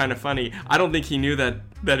looked at me kind of funny. I don't think he knew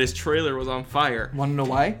that his trailer was on fire. Want to know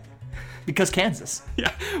why? Because Kansas.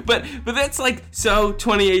 Yeah, but that's like so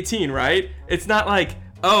 2018, right? It's not like,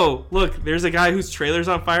 oh, look, there's a guy whose trailer's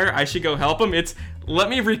on fire, I should go help him. It's, let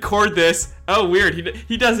me record this. Oh, weird,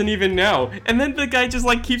 he doesn't even know. And then the guy just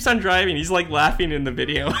like keeps on driving. He's like laughing in the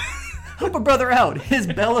video. Help a brother out. His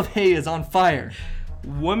bale of hay is on fire.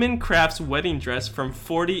 Woman crafts wedding dress from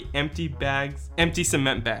 40 empty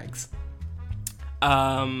cement bags.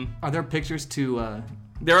 Are there pictures to...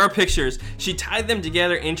 There are pictures. She tied them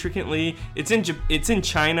together intricately. It's in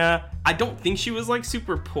China. I don't think she was like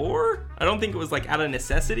super poor. I don't think it was like out of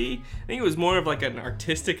necessity. I think it was more of like an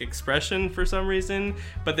artistic expression for some reason.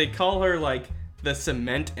 But they call her like the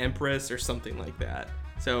Cement Empress or something like that.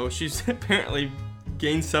 So she's apparently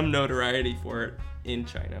gained some notoriety for it in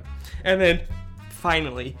China. And then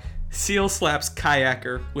finally, seal slaps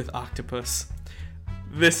kayaker with octopus.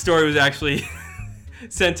 This story was actually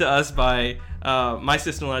sent to us by my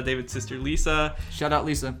sister-in-law, David's sister, Lisa. Shout out,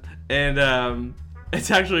 Lisa. And it's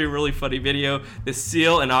actually a really funny video. The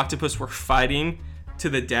seal and octopus were fighting to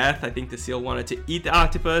the death. I think the seal wanted to eat the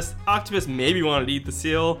octopus. Octopus maybe wanted to eat the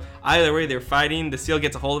seal. Either way, they're fighting. The seal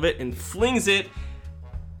gets a hold of it and flings it.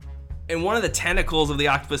 And one of the tentacles of the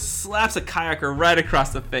octopus slaps a kayaker right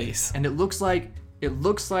across the face. And it looks like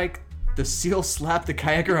the seal slapped the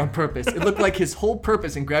kayaker on purpose. It looked like his whole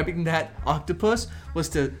purpose in grabbing that octopus was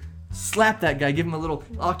to slap that guy, give him a little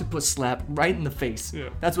octopus slap right in the face. Yeah.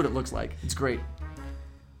 That's what it looks like. It's great.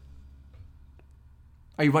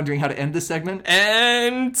 Are you wondering how to end this segment?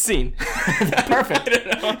 And scene. Perfect.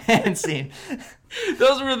 And scene.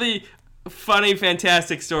 Those were the funny,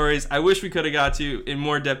 fantastic stories. I wish we could have got to in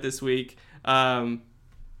more depth this week, but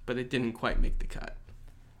it didn't quite make the cut.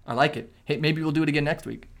 I like it. Hey, maybe we'll do it again next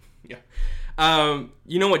week. Yeah.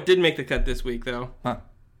 You know what did make the cut this week, though? Huh.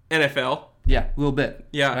 NFL. Yeah, a little bit.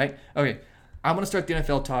 Yeah. Right? Okay. I'm going to start the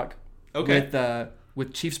NFL talk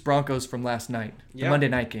with Chiefs Broncos from last night, the Monday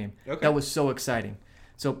night game. Okay. That was so exciting.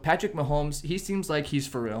 So Patrick Mahomes, he seems like he's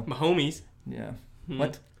for real. Mahomies. Yeah.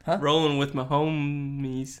 What? Huh? Rolling with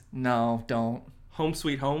Mahomies. No, don't. Home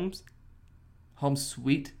sweet homes. Home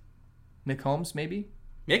sweet? Mick Holmes, maybe?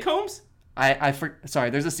 Mick Holmes?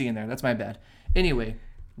 Sorry, there's a C in there. That's my bad. Anyway.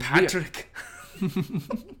 Patrick.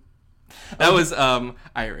 That was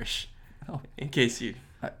Irish. Oh. In case you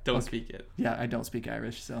don't speak it. Yeah, I don't speak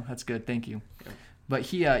Irish, so that's good. Thank you. Yeah. But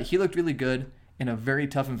he looked really good in a very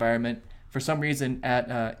tough environment. For some reason,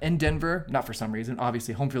 in Denver, not for some reason,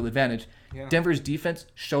 obviously home field advantage, Denver's defense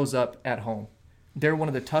shows up at home. They're one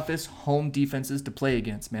of the toughest home defenses to play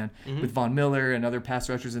against, man. Mm-hmm. With Von Miller and other pass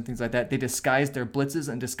rushers and things like that, they disguise their blitzes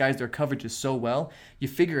and disguise their coverages so well. You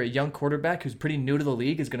figure a young quarterback who's pretty new to the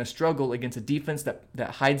league is going to struggle against a defense that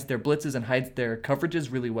hides their blitzes and hides their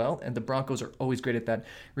coverages really well, and the Broncos are always great at that.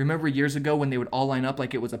 Remember years ago when they would all line up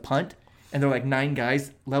like it was a punt? And they're like 9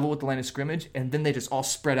 guys level with the line of scrimmage, and then they just all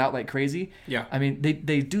spread out like crazy. Yeah. I mean,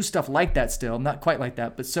 they do stuff like that still, not quite like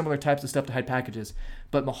that, but similar types of stuff to hide packages.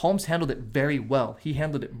 But Mahomes handled it very well. He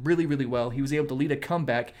handled it really, really well. He was able to lead a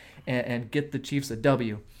comeback and get the Chiefs a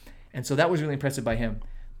W. And so that was really impressive by him.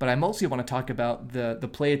 But I mostly want to talk about the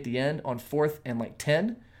play at the end on 4th and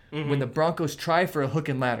 10, when the Broncos try for a hook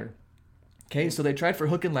and ladder. Okay, so they tried for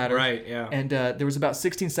hook and ladder. Right, yeah. And there was about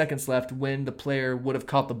 16 seconds left when the player would have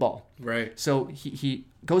caught the ball. Right. So he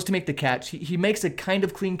goes to make the catch. He makes a kind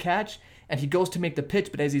of clean catch, and he goes to make the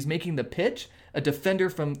pitch. But as he's making the pitch, a defender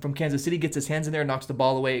from Kansas City gets his hands in there, knocks the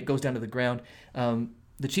ball away. It goes down to the ground.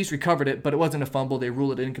 The Chiefs recovered it, but it wasn't a fumble. They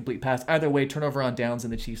rule it an incomplete pass. Either way, turnover on downs,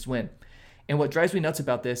 and the Chiefs win. And what drives me nuts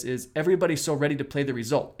about this is everybody's so ready to play the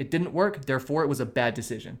result. It didn't work, therefore it was a bad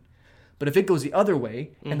decision. But if it goes the other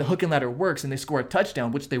way and the hook and ladder works and they score a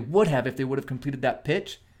touchdown, which they would have if they would have completed that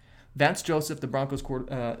pitch, Vance Joseph, the Broncos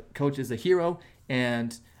coach, is a hero.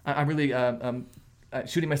 And I'm really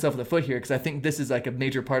shooting myself in the foot here because I think this is like a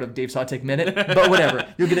major part of Dave Sautek Minute. But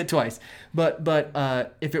whatever, you'll get it twice. But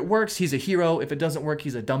if it works, he's a hero. If it doesn't work,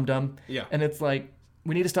 he's a dum-dum. Yeah. And it's like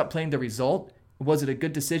we need to stop playing the result. Was it a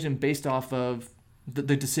good decision based off of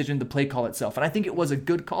the decision, the play call itself? And I think it was a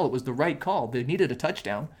good call. It was the right call. They needed a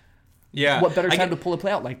touchdown. Yeah. What better time to pull a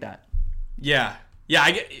play out like that? Yeah.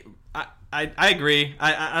 Yeah. I agree.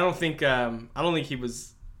 I don't think it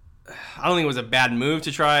was a bad move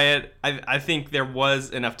to try it. I think there was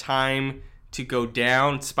enough time to go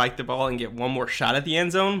down, spike the ball, and get one more shot at the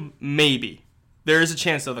end zone, maybe. There is a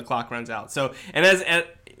chance though the clock runs out. So, and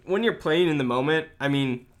when you're playing in the moment, I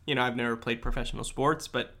mean, you know, I've never played professional sports,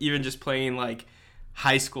 but even just playing like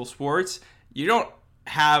high school sports, you don't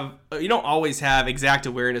always have exact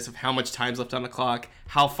awareness of how much time's left on the clock,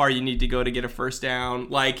 how far you need to go to get a first down.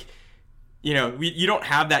 Like, you know, you don't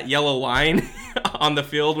have that yellow line on the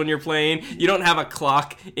field when you're playing. You don't have a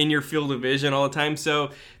clock in your field of vision all the time. So,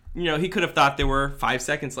 you know, he could have thought there were 5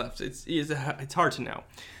 seconds left. It's hard to know.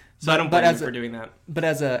 So I don't blame him for doing that. But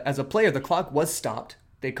as a player, the clock was stopped.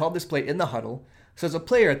 They called this play in the huddle. So as a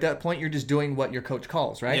player, at that point, you're just doing what your coach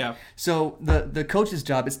calls, right? Yeah. So the coach's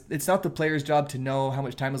job, it's not the player's job to know how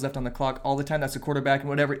much time is left on the clock all the time. That's the quarterback and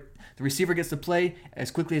whatever. The receiver gets to play as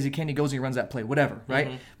quickly as he can. He goes and he runs that play, whatever, right?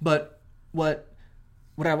 Mm-hmm. But what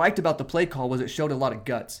I liked about the play call was it showed a lot of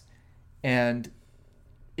guts. And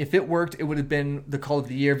if it worked, it would have been the call of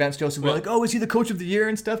the year. Vance Joseph was like, oh, is he the coach of the year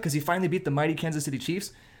and stuff? Because he finally beat the mighty Kansas City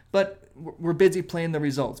Chiefs. But we're busy playing the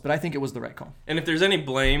results. But I think it was the right call. And if there's any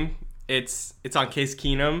blame, it's on Case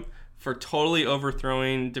Keenum for totally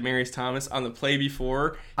overthrowing Demaryius Thomas on the play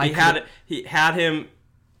before. He had him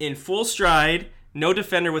in full stride, no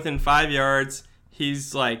defender within 5 yards.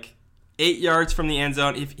 He's like 8 yards from the end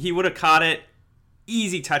zone. If he would have caught it,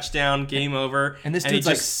 easy touchdown, game over. And this dude's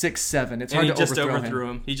like 6'7". It's hard to overthrow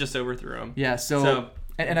him. He just overthrew him. Yeah, so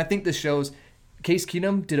and I think this shows Case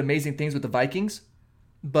Keenum did amazing things with the Vikings,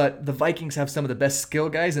 but the Vikings have some of the best skill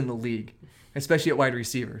guys in the league, especially at wide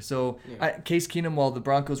receiver. So Case Keenum, while the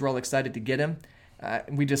Broncos were all excited to get him,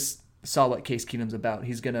 we just saw what Case Keenum's about.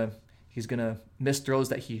 He's gonna miss throws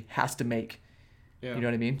that he has to make. Yeah. You know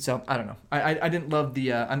what I mean? So I don't know. I didn't love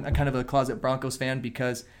the. I'm kind of a closet Broncos fan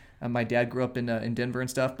because my dad grew up in Denver and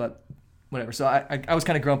stuff, but whatever. So I was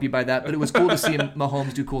kind of grumpy by that, but it was cool to see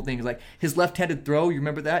Mahomes do cool things. Like his left-handed throw, you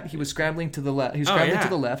remember that? He was scrambling to the left. He was scrambling to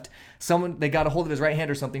the left. They got a hold of his right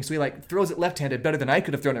hand or something, so he like throws it left-handed better than I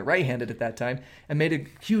could have thrown it right-handed at that time, and made a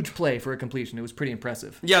huge play for a completion. It was pretty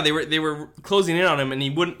impressive. Yeah, they were closing in on him, and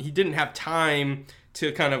he didn't have time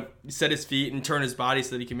to kind of set his feet and turn his body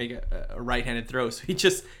so that he can make a right-handed throw. So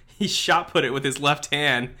he shot put it with his left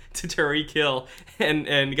hand to Tyreek Hill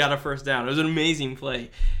and got a first down. It was an amazing play.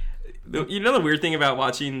 You know the weird thing about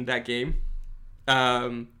watching that game?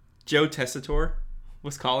 Joe Tessitore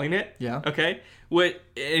was calling it. Yeah. Okay.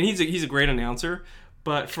 And he's a great announcer,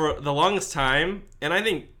 but for the longest time, and I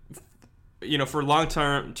think, you know, for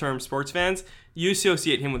long-term sports fans, you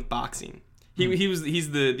associate him with boxing.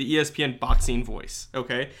 He's the ESPN boxing voice.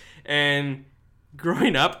 Okay. And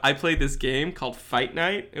growing up, I played this game called Fight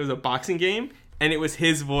Night. It was a boxing game, and it was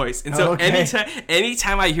his voice. And so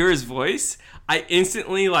anytime I hear his voice, I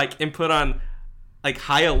instantly am put on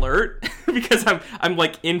high alert because I'm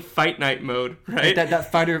like in Fight Night mode, right?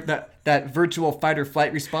 That virtual fight or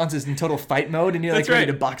flight response is in total fight mode, and you're ready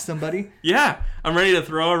to box somebody. Yeah, I'm ready to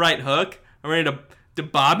throw a right hook. I'm ready to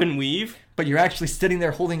bob and weave. But you're actually sitting there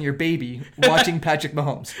holding your baby, watching Patrick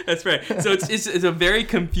Mahomes. That's right. So it's a very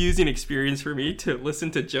confusing experience for me to listen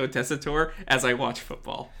to Joe Tessitore as I watch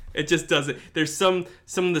football. It just doesn't. There's some of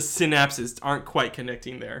the synapses aren't quite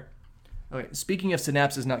connecting there. Okay, speaking of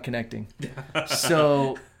synapses not connecting,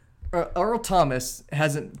 so Earl Thomas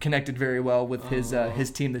hasn't connected very well with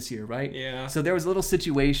his team this year, right? Yeah. So there was a little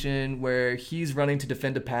situation where he's running to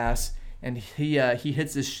defend a pass, and he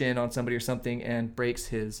hits his shin on somebody or something and breaks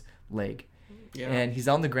his leg. Yeah. And he's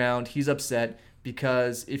on the ground. He's upset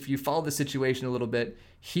because if you follow the situation a little bit,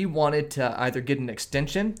 he wanted to either get an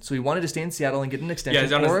extension, so he wanted to stay in Seattle and get an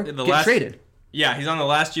extension, or get traded. Yeah, he's on the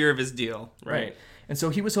last year of his deal, right? And so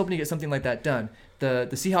he was hoping to get something like that done. The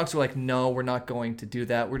Seahawks were like, no, we're not going to do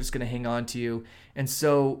that. We're just going to hang on to you. And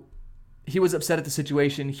so he was upset at the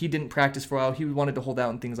situation. He didn't practice for a while. He wanted to hold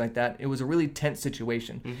out and things like that. It was a really tense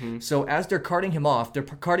situation. Mm-hmm. So as they're carting him off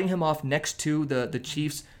next to the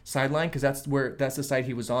Chiefs sideline, because that's the side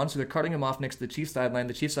he was on. So they're carting him off next to the Chiefs sideline.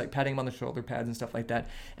 The Chiefs are patting him on the shoulder pads and stuff like that.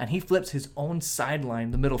 And he flips his own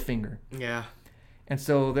sideline, the middle finger. Yeah. And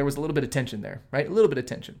so there was a little bit of tension there, right? A little bit of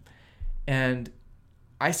tension. And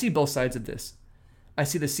I see both sides of this. I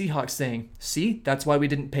see the Seahawks saying, see, that's why we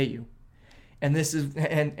didn't pay you. And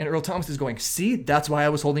and Earl Thomas is going, see, that's why I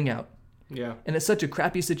was holding out. Yeah. And it's such a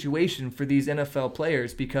crappy situation for these NFL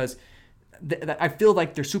players because I feel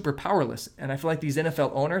like they're super powerless. And I feel like these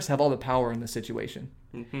NFL owners have all the power in this situation.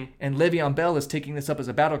 Mm-hmm. And Le'Veon Bell is taking this up as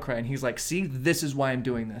a battle cry. And he's like, see, this is why I'm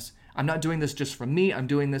doing this. I'm not doing this just for me. I'm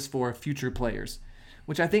doing this for future players.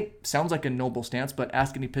 Which I think sounds like a noble stance, but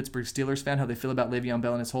ask any Pittsburgh Steelers fan how they feel about Le'Veon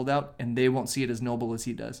Bell and his holdout, and they won't see it as noble as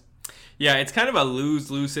he does. Yeah, it's kind of a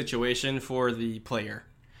lose-lose situation for the player.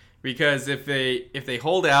 Because if they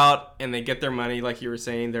hold out and they get their money, like you were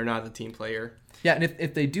saying, they're not the team player. Yeah, and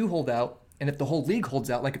if they do hold out, and if the whole league holds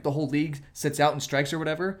out, like if the whole league sits out and strikes or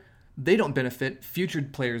whatever, they don't benefit. Future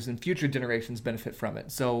players and future generations benefit from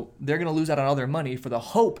it. So they're going to lose out on all their money for the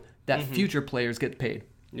hope that future players get paid.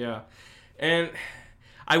 Yeah. And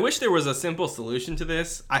I wish there was a simple solution to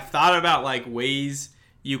this. I thought about like ways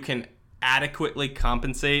you can adequately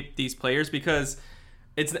compensate these players, because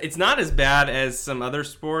it's not as bad as some other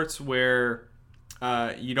sports where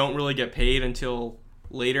you don't really get paid until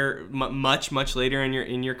later, much later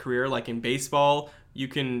in your career. Like in baseball, you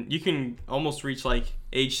can almost reach like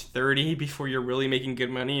age 30 before you're really making good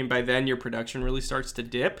money, and by then your production really starts to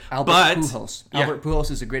dip. Albert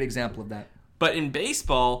Pujols is a great example of that. But in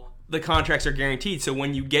baseball, the contracts are guaranteed, so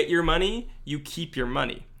when you get your money, you keep your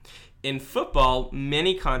money. In football,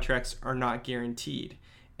 many contracts are not guaranteed,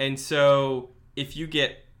 and so if you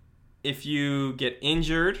get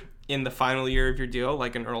injured in the final year of your deal,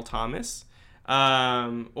 like an Earl Thomas,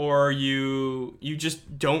 or you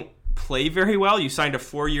just don't play very well, you signed a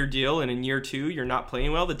 4-year deal and in year 2 you're not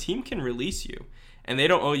playing well, the team can release you and they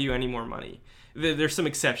don't owe you any more money. There's some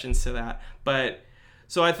exceptions to that, but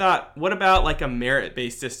so I thought, what about like a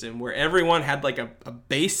merit-based system where everyone had like a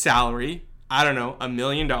base salary, I don't know, $1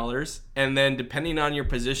 million, and then depending on your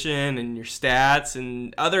position and your stats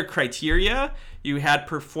and other criteria, you had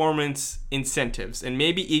performance incentives, and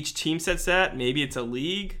maybe each team sets that, maybe it's a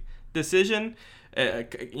league decision,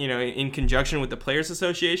 in conjunction with the Players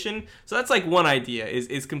Association. So that's like one idea,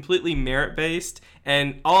 is completely merit based,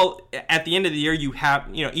 and all at the end of the year you have,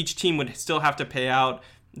 each team would still have to pay out.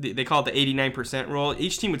 They call it the 89% rule.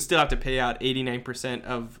 Each team would still have to pay out 89%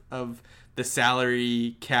 of the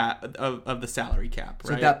salary cap of the salary cap. Right?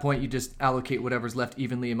 So at that point, you just allocate whatever's left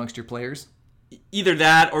evenly amongst your players. Either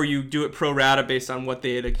that, or you do it pro rata based on what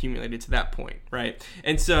they had accumulated to that point, right?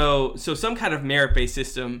 And so some kind of merit based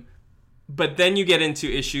system. But then you get into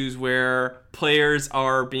issues where players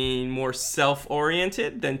are being more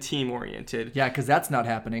self-oriented than team-oriented. Yeah, because that's not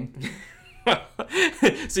happening.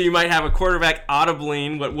 So you might have a quarterback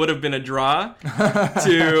audibling what would have been a draw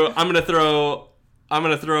to I'm gonna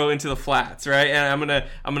throw into the flats, right? And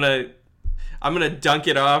I'm gonna dunk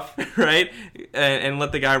it off, right? And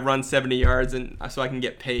let the guy run 70 yards, and so I can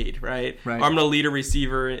get paid, right? Right. Or I'm gonna lead a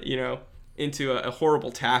receiver, into a horrible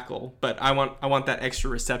tackle, but I want that extra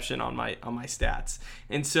reception on my stats.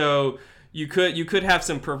 And so you could have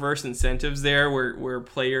some perverse incentives there where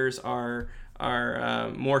players are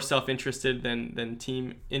more self-interested than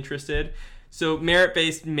team interested. So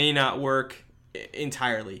merit-based may not work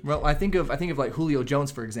entirely. Well, I think of like Julio Jones,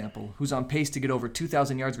 for example, who's on pace to get over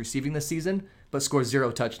 2,000 yards receiving this season, but scores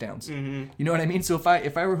 0 touchdowns. Mm-hmm. You know what I mean? So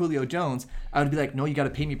if I were Julio Jones, I would be like, no, you got to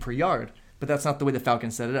pay me per yard. But that's not the way the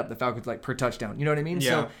Falcons set it up. The Falcons like per touchdown. You know what I mean?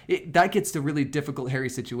 Yeah. So that gets to really difficult, hairy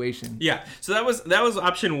situation. Yeah. So that was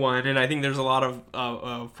option one, and I think there's a lot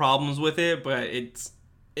of problems with it, but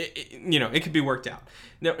it could be worked out.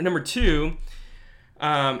 Now, number two,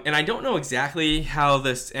 and I don't know exactly how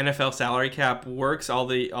this NFL salary cap works, all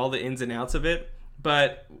the ins and outs of it.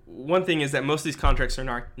 But one thing is that most of these contracts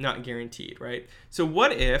are not guaranteed, right? So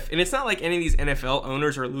what if, and it's not like any of these NFL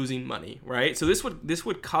owners are losing money, right? So this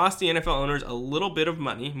would cost the NFL owners a little bit of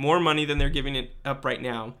money, more money than they're giving it up right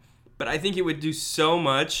now. But I think it would do so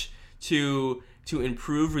much to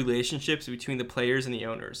improve relationships between the players and the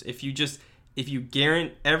owners. If you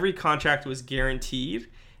guarantee every contract was guaranteed,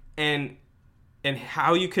 and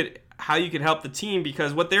how you could help the team,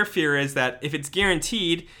 because what their fear is that if it's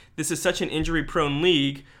guaranteed, this is such an injury-prone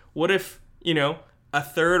league, what if, a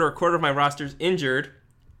third or a quarter of my roster's injured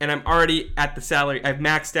and I'm already at the salary, I've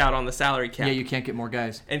maxed out on the salary cap. Yeah, you can't get more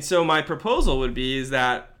guys. And so my proposal would be is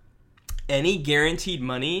that any guaranteed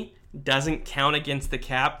money doesn't count against the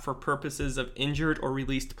cap for purposes of injured or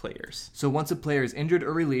released players. So once a player is injured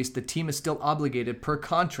or released, the team is still obligated per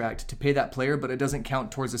contract to pay that player, but it doesn't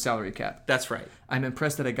count towards the salary cap. That's right. I'm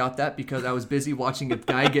impressed that I got that because I was busy watching a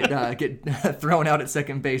guy get thrown out at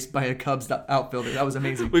second base by a Cubs outfielder. That was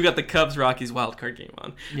amazing. We've got the Cubs-Rockies wildcard game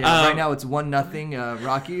on. Yeah, right now it's 1-0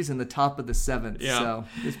 Rockies in the top of the 7th. Yeah. So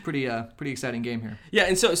it's pretty exciting game here. Yeah,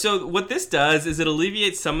 and so what this does is it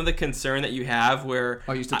alleviates some of the concern that you have where...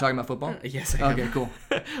 Oh, you're still talking about football? Yes, I am. Okay, cool.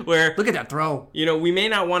 Where look at that throw. We may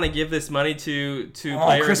not want to give this money to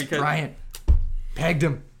players Chris because Bryant pegged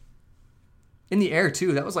him in the air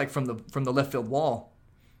too. That was like from the left field wall.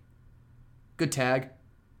 Good tag.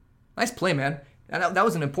 Nice play, man. And that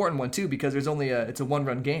was an important one too because it's a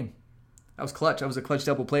 1-run game. That was clutch. That was a clutch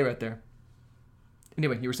double play right there.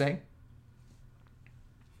 Anyway, you were saying?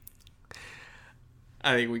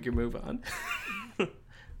 I think we can move on.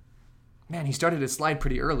 Man, he started to slide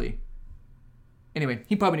pretty early. Anyway,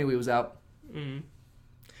 he probably knew he was out.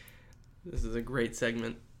 This is a great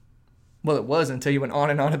segment. Well, it was until you went on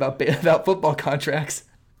and on about football contracts.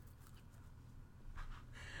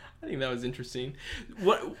 I think that was interesting.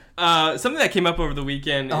 What something that came up over the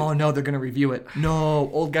weekend. Oh, no, they're going to review it. No,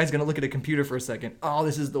 old guy's going to look at a computer for a second. Oh,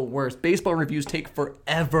 this is the worst. Baseball reviews take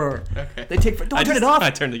forever. Okay. They take Don't turn it off. I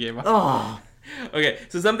turned the game off. Oh. Okay,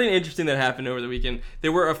 so something interesting that happened over the weekend.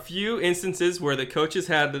 There were a few instances where the coaches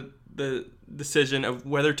had the decision of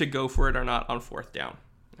whether to go for it or not on 4th down.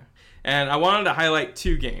 And I wanted to highlight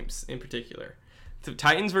 2 games in particular. The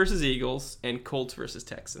Titans versus Eagles and Colts versus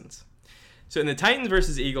Texans. So in the Titans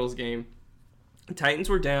versus Eagles game, the Titans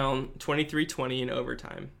were down 23-20 in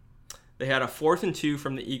overtime. They had a 4th and 2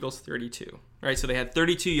 from the Eagles 32. Right, so they had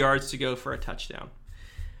 32 yards to go for a touchdown.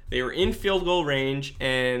 They were in field goal range,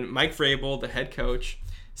 and Mike Vrabel, the head coach,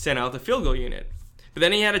 sent out the field goal unit. But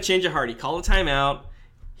then he had a change of heart. He called a timeout.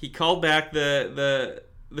 He called back the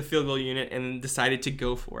field goal unit and decided to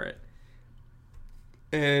go for it.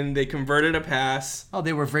 And they converted a pass. Oh,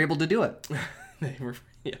 they were able to do it.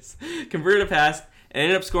 Yes, converted a pass and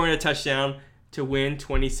ended up scoring a touchdown to win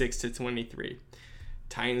 26-23.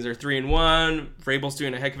 Titans are 3-1. Vrabel's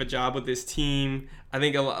doing a heck of a job with this team. I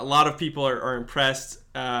think a lot of people are impressed.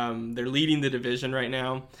 They're leading the division right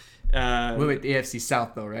now. Wait, the AFC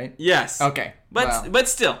South though, right? Yes. Okay. But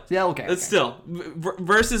still. Yeah. Okay. But still,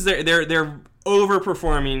 versus they're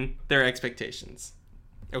overperforming their expectations.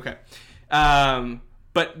 Okay.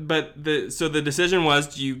 But the decision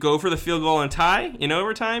was: do you go for the field goal and tie in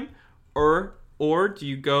overtime, or do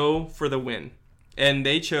you go for the win? And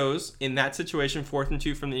they chose in that situation 4th and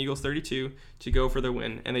 2 from the Eagles 32 to go for the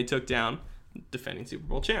win, and they took down defending Super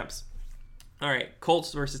Bowl champs. All right,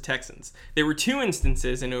 Colts versus Texans. There were 2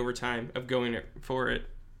 instances in overtime of going for it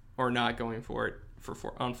or not going for it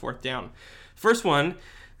on 4th down. First one,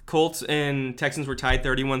 Colts and Texans were tied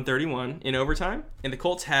 31-31 in overtime, and the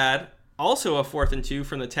Colts had also a 4th and 2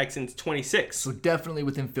 from the Texans 26. So definitely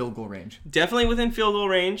within field goal range. Definitely within field goal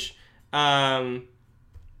range.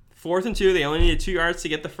 4th and 2, they only needed 2 yards to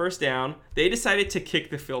get the first down. They decided to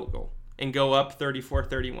kick the field goal and go up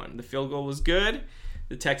 34-31. The field goal was good.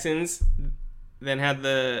 The Texans then had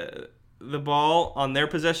the ball on their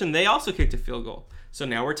possession. They also kicked a field goal. So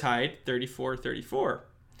now we're tied 34-34.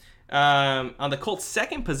 On the Colts'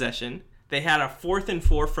 second possession, they had a 4th and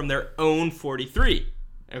 4 from their own 43.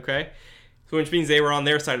 Okay? So which means they were on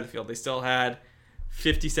their side of the field. They still had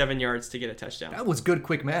 57 yards to get a touchdown. That was good,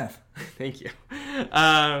 quick math. Thank you.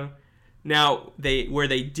 Now, where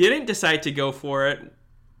they didn't decide to go for it,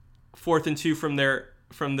 4th and 2 from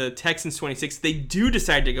the Texans 26, they do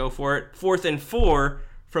decide to go for it, 4th and 4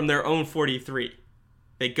 from their own 43.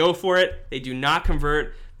 They go for it. They do not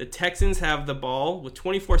convert. The Texans have the ball with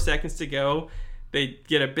 24 seconds to go. They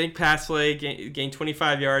get a big pass play, gain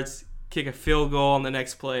 25 yards, kick a field goal on the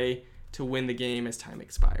next play to win the game as time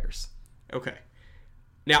expires. Okay.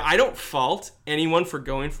 Now, I don't fault anyone for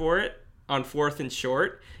going for it on 4th and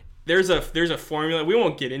short. There's a formula. We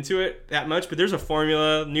won't get into it that much, but there's a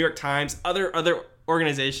formula. New York Times, other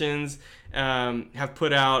organizations have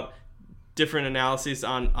put out different analyses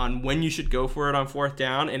on when you should go for it on 4th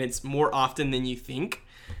down, and it's more often than you think.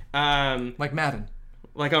 Like Madden.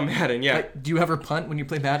 Like on Madden, yeah. Do you ever punt when you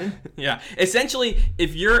play Madden? Yeah. Essentially,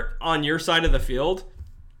 if you're on your side of the field,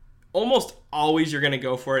 almost always you're going to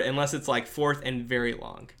go for it unless it's like 4th and very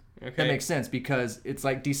long. Okay? That makes sense because it's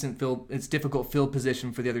like it's difficult field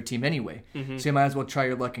position for the other team anyway. Mm-hmm. So you might as well try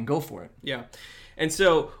your luck and go for it. Yeah. And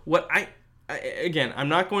so what again, I'm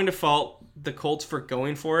not going to fault the Colts for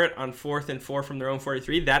going for it on 4th and 4 from their own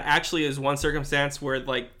 43. That actually is one circumstance where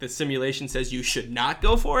like the simulation says you should not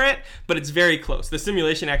go for it, but it's very close. The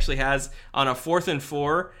simulation actually has on a 4th and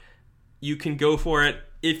 4, you can go for it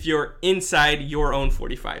if you're inside your own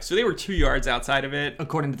 45. So they were 2 yards outside of it.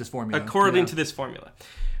 According to this formula. To this formula.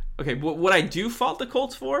 Okay, what I do fault the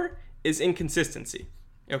Colts for is inconsistency.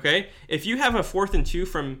 Okay? If you have a 4th and 2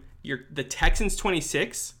 from the Texans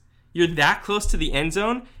 26, you're that close to the end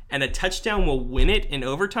zone and a touchdown will win it in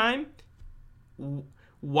overtime,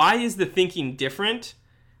 why is the thinking different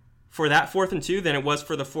for that 4th and 2 than it was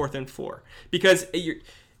for the 4th and 4? Because a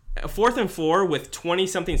 4th and 4 with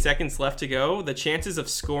 20-something seconds left to go, the chances of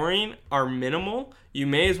scoring are minimal. You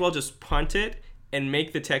may as well just punt it and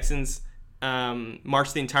make the Texans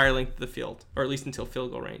march the entire length of the field, or at least until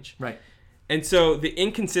field goal range. Right. And so the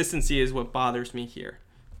inconsistency is what bothers me here.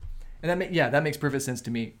 And that makes perfect sense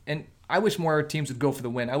to me. And I wish more teams would go for the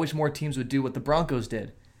win. I wish more teams would do what the Broncos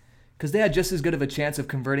did. Because they had just as good of a chance of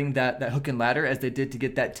converting that hook and ladder as they did to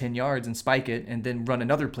get that 10 yards and spike it and then run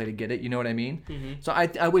another play to get it. You know what I mean? Mm-hmm. So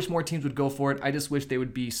I wish more teams would go for it. I just wish they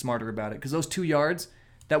would be smarter about it. Because those 2 yards,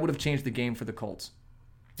 that would have changed the game for the Colts.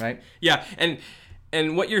 Right? Yeah,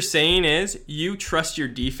 and what you're saying is you trust your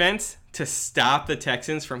defense to stop the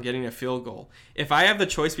Texans from getting a field goal. If I have the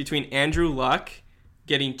choice between Andrew Luck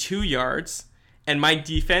getting 2 yards and my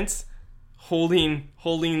defense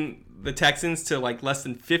holding the Texans to like less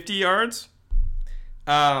than 50 yards,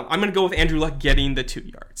 I'm going to go with Andrew Luck getting the 2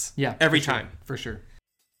 yards. Yeah, every time. For sure.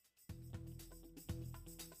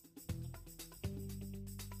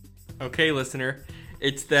 Okay, listener,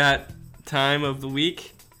 it's that time of the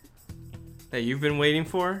week that you've been waiting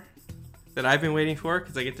for, that I've been waiting for,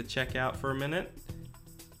 because I get to check out for a minute.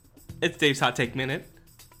 It's Dave's Hot Take Minute.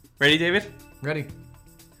 Ready, David? Ready.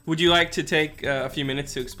 Would you like to take a few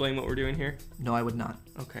minutes to explain what we're doing here? No, I would not.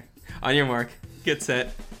 Okay. On your mark, get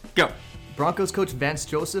set, go. Broncos coach Vance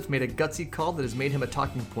Joseph made a gutsy call that has made him a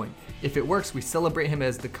talking point. If it works, we celebrate him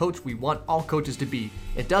as the coach we want all coaches to be.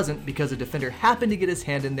 It doesn't because a defender happened to get his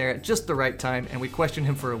hand in there at just the right time and we question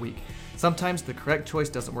him for a week. Sometimes the correct choice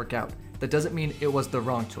doesn't work out. That doesn't mean it was the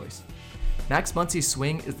wrong choice. Max Muncy's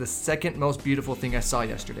swing is the second most beautiful thing I saw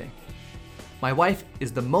yesterday. My wife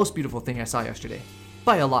is the most beautiful thing I saw yesterday.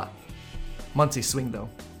 By a lot. Muncy's swing though.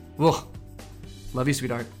 Ugh. Love you,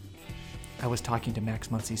 sweetheart. I was talking to Max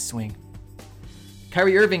Muncy's swing.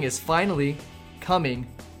 Kyrie Irving is finally coming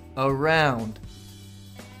around.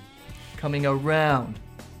 Coming around.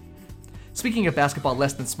 Speaking of basketball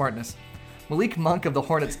less than smartness, Malik Monk of the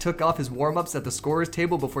Hornets took off his warm-ups at the scorer's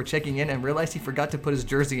table before checking in and realized he forgot to put his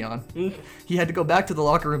jersey on. He had to go back to the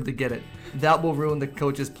locker room to get it. That will ruin the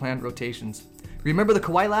coach's planned rotations. Remember the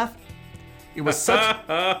Kawhi laugh? It was such...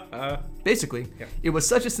 Basically, It was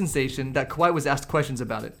such a sensation that Kawhi was asked questions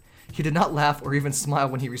about it. He did not laugh or even smile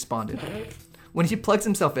when he responded. When he plugs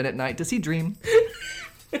himself in at night, does he dream?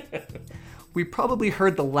 We probably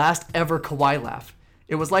heard the last ever Kawhi laugh.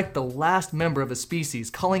 It was like the last member of a species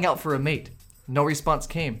calling out for a mate. No response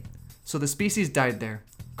came. So the species died there,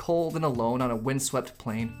 cold and alone on a windswept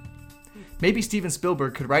plain. Maybe Steven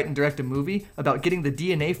Spielberg could write and direct a movie about getting the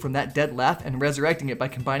DNA from that dead laugh and resurrecting it by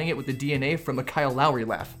combining it with the DNA from a Kyle Lowry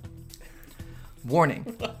laugh. Warning.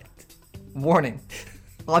 What? Warning.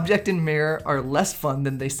 Object and mirror are less fun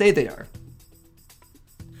than they say they are.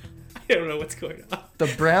 I don't know what's going on.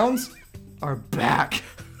 The Browns are back.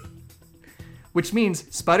 Which means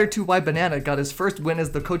Spider2Y Banana got his first win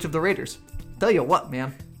as the coach of the Raiders. Tell you what,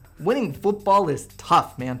 man. Winning football is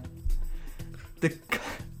tough, man.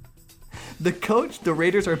 The coach the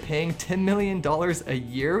Raiders are paying $10 million a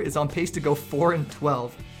year is on pace to go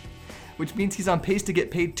 4-12. Which means he's on pace to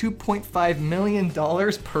get paid $2.5 million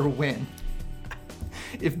per win.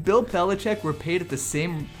 If Bill Belichick were paid at the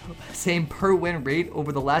same per win rate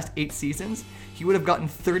over the last 8 seasons, he would have gotten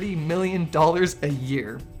 $30 million a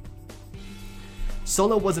year.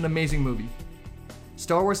 Solo was an amazing movie.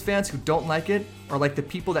 Star Wars fans who don't like it are like the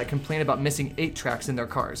people that complain about missing 8 tracks in their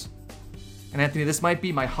cars. And Anthony, this might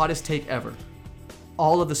be my hottest take ever.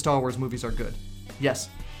 All of the Star Wars movies are good. Yes,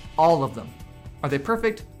 all of them. Are they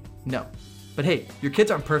perfect? No. But hey, your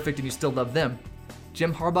kids aren't perfect and you still love them.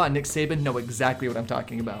 Jim Harbaugh and Nick Saban know exactly what I'm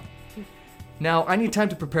talking about. Now, I need time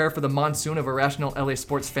to prepare for the monsoon of irrational LA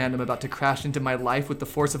sports fandom about to crash into my life with the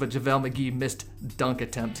force of a JaVale McGee missed dunk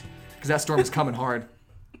attempt. Because that storm is coming hard.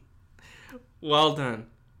 Well done.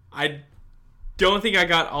 I don't think I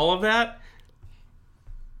got all of that,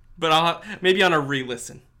 but maybe on a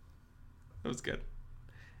re-listen. That was good.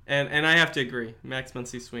 And I have to agree. Max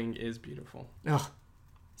Muncy's swing is beautiful. Ugh,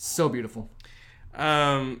 so beautiful.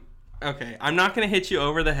 Okay, I'm not going to hit you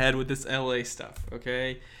over the head with this LA stuff,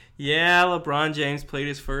 okay? Yeah, LeBron James played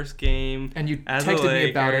his first game and you as texted a Laker. Me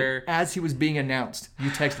about it as he was being announced. You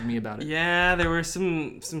texted me about it. Yeah, there were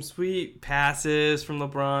some sweet passes from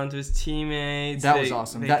LeBron to his teammates. That was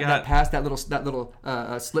awesome. That pass, that little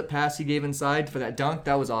slip pass he gave inside for that dunk,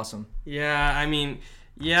 that was awesome. Yeah, I mean,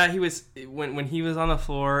 yeah, he was when he was on the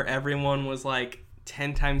floor, everyone was like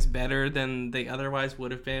 10 times better than they otherwise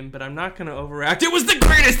would have been, but I'm not going to overact. It was the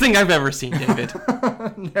greatest thing I've ever seen, David.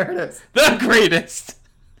 There it is. The greatest.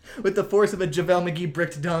 With the force of a JaVale McGee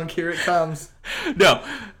bricked dunk, here it comes. No.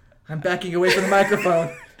 I'm backing away from the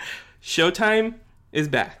microphone. Showtime is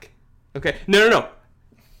back. Okay? No.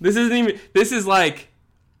 This is like,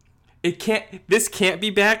 this can't be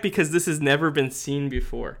back because this has never been seen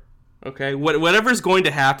before. Okay? Whatever's going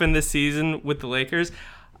to happen this season with the Lakers,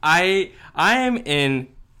 I am in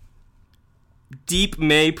deep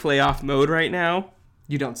May playoff mode right now.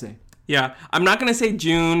 You don't say. Yeah, I'm not going to say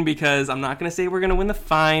June because I'm not going to say we're going to win the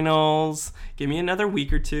finals. Give me another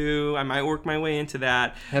week or two. I might work my way into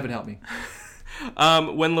that. Heaven help me.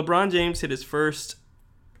 When LeBron James hit his first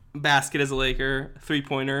basket as a Laker,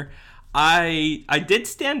 three-pointer, I did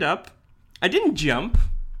stand up. I didn't jump.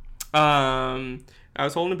 I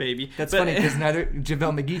was holding a baby. That's funny because neither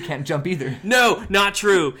JaVale McGee can't jump either. No, not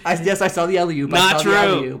true. Yes, I saw the alley-oop. Not true. The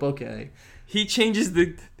alley-oop. Okay. He changes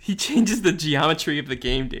the geometry of the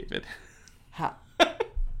game, David. How?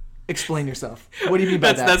 Explain yourself. What do you mean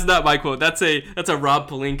by that? That's not my quote. That's a Rob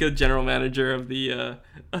Pelinka, general manager of the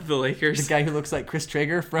Lakers. The guy who looks like Chris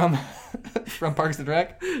Traeger from Parks and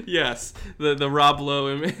Rec. Yes, the Rob Lowe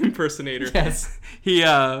impersonator. Yes. He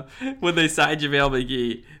when they signed JaVale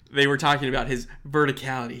McGee, they were talking about his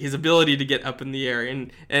verticality, his ability to get up in the air,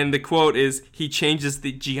 and the quote is, he changes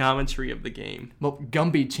the geometry of the game. Well,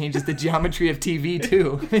 Gumby changes the geometry of TV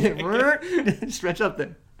too. Stretch up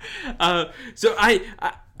there. So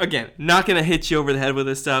I again, not going to hit you over the head with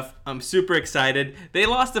this stuff. I'm super excited. They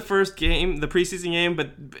lost the first game, the preseason game, but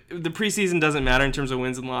the preseason doesn't matter in terms of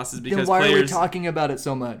wins and losses because then why players... are we talking about it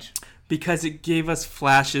so much? Because it gave us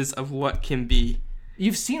flashes of what can be.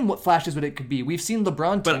 You've seen what flashes what it could be. We've seen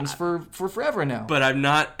LeBron teams for forever now. But I've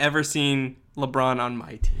not ever seen LeBron on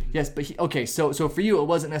my team. Yes, but so for you, it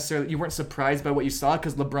wasn't necessarily, you weren't surprised by what you saw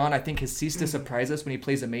because LeBron, I think, has ceased to surprise us when he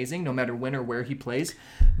plays amazing, no matter when or where he plays.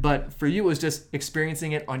 But for you, it was just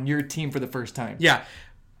experiencing it on your team for the first time. Yeah.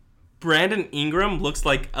 Brandon Ingram looks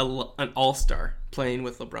like an all-star playing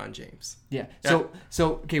with LeBron James. Yeah. So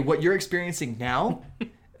okay, what you're experiencing now,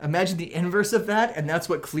 imagine the inverse of that, and that's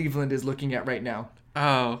what Cleveland is looking at right now.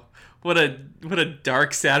 Oh, what a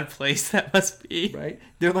dark, sad place that must be. Right?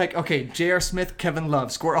 They're like, okay, J.R. Smith, Kevin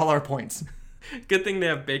Love, score all our points. Good thing they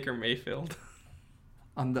have Baker Mayfield.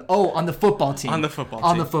 On the football team. On the football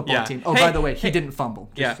team. Oh, hey, by the way, he didn't fumble.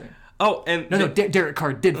 Yeah. Oh, and... Derek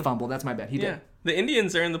Carr did fumble. That's my bad. He did. The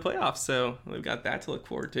Indians are in the playoffs, so we've got that to look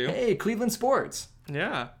forward to. Hey, Cleveland sports.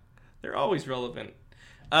 Yeah. They're always relevant.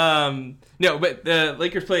 No, but the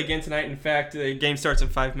Lakers play again tonight. In fact, the game starts in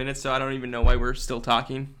 5 minutes, so I don't even know why we're still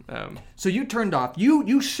talking. So you turned off,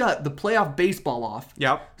 you shut the playoff baseball off.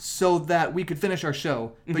 Yep. So that we could finish our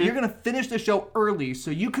show. But you're going to finish the show early so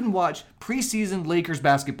you can watch preseason Lakers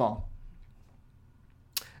basketball.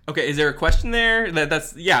 Okay, is there a question there?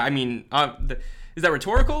 That's I mean, is that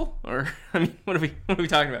rhetorical? Or, I mean, what are we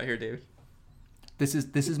talking about here, David? This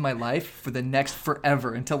is my life for the next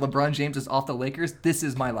forever until LeBron James is off the Lakers. This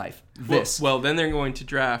is my life. Well, then they're going to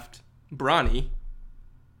draft Bronny,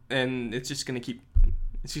 and it's just going to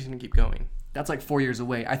keep going. That's like 4 years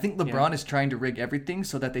away. I think LeBron is trying to rig everything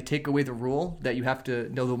so that they take away the rule that you have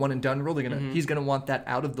to know the one and done rule. He's gonna want that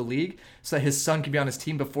out of the league so that his son can be on his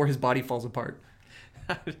team before his body falls apart.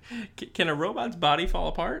 Can a robot's body fall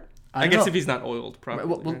apart? I guess know. if he's not oiled, probably.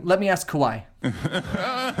 Well, let me ask Kawhi.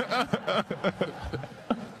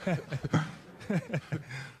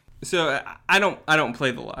 So I don't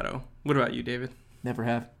play the lotto. What about you, David? Never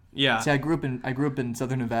have. Yeah. See, I grew up in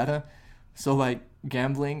Southern Nevada, so like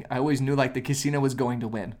gambling, I always knew like the casino was going to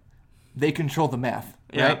win. They control the math,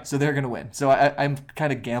 right? Yeah. So they're gonna win. So I'm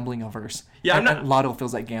kind of gambling averse. Yeah, and lotto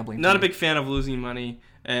feels like gambling. Not a big fan of losing money,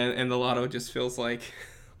 and the lotto just feels like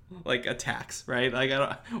a tax, right? Like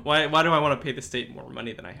why do I want to pay the state more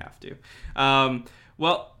money than I have to?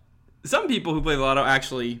 Well, some people who play the lotto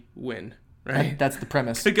actually win, right? That's the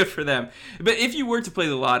premise. Good for them. But if you were to play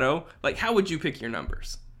the lotto, like how would you pick your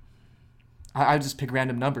numbers? I would just pick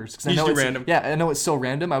random numbers because I You know just it's do random. Yeah, I know it's so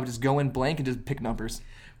random. I would just go in blank and just pick numbers.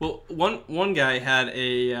 Well, one guy had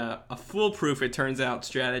a foolproof, it turns out,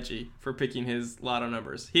 strategy for picking his lotto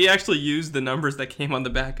numbers. He actually used the numbers that came on the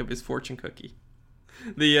back of his fortune cookie.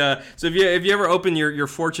 So if you ever open your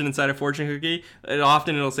fortune inside a fortune cookie,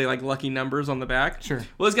 it'll say like lucky numbers on the back. Sure.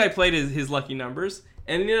 Well, this guy played his lucky numbers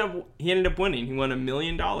and he ended up winning. He won $1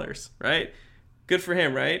 million, right? Good for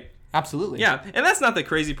him, right? Absolutely. Yeah, and that's not the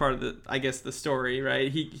crazy part of the story,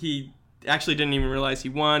 right? He actually didn't even realize he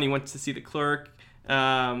won. He went to see the clerk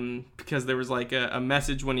because there was like a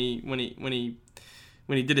message when he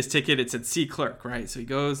did his ticket. It said "See clerk," right? So he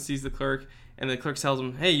goes, sees the clerk, and the clerk tells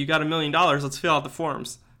him, "Hey, you got $1 million. Let's fill out the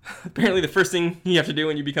forms." Apparently, the first thing you have to do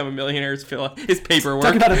when you become a millionaire is fill out his paperwork.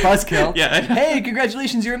 Talk about a buzzkill. Yeah. Hey,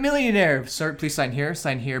 congratulations, you're a millionaire. Sir, please sign here,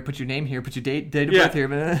 put your name here, put your date of birth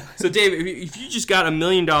here. So, Dave, if you just got $1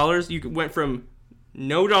 million, you went from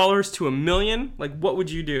no dollars to $1 million. Like, what would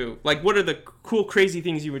you do? Like, what are the cool, crazy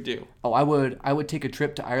things you would do? Oh, I would take a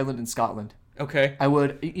trip to Ireland and Scotland. Okay. I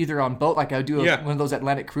would either on boat, like I would do Yeah. one of those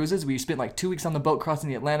Atlantic cruises where you spend like 2 weeks on the boat crossing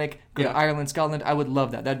the Atlantic, go Yeah. to Ireland, Scotland. I would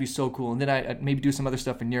love that. That'd be so cool. And then I'd maybe do some other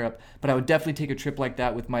stuff in Europe. But I would definitely take a trip like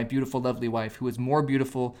that with my beautiful, lovely wife, who is more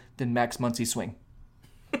beautiful than Max Muncy Swing.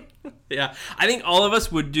 Yeah, I think all of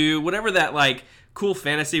us would do whatever that like cool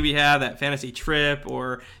fantasy we have, that fantasy trip,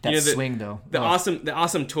 or That the swing though. the Oh.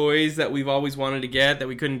 awesome toys that we've always wanted to get that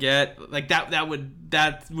we couldn't get. Like that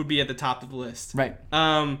would be at the top of the list. Right.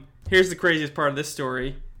 Here's the craziest part of this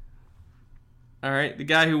story. All right, the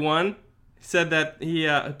guy who won said that he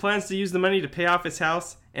plans to use the money to pay off his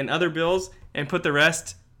house and other bills and put the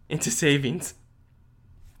rest into savings.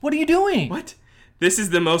 What are you doing? What? This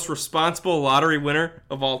is the most responsible lottery winner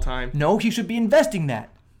of all time. No, he should be investing that.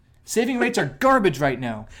 Saving rates are garbage right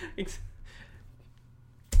now.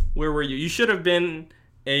 Where were you? You should have been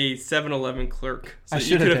a 7-Eleven clerk. So I you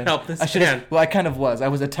should could have have been. helped this I should man. have. Well, I kind of was. I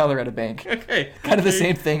was a teller at a bank. Okay. Kind of the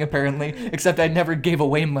same thing, apparently, except I never gave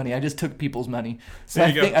away money. I just took people's money. So There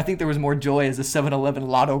you go. I think there was more joy as a 7-Eleven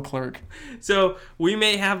lotto clerk. So we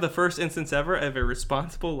may have the first instance ever of a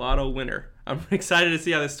responsible lotto winner. I'm excited to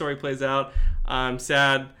see how this story plays out. I'm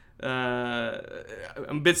sad. I'm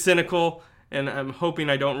a bit cynical, and I'm hoping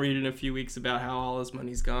I don't read in a few weeks about how all his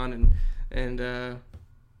money's gone and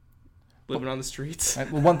living on the streets. Right,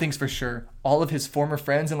 well, one thing's for sure. All of his former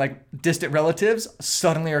friends and like distant relatives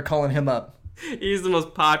suddenly are calling him up. He's the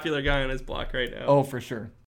most popular guy on his block right now. Oh, for sure.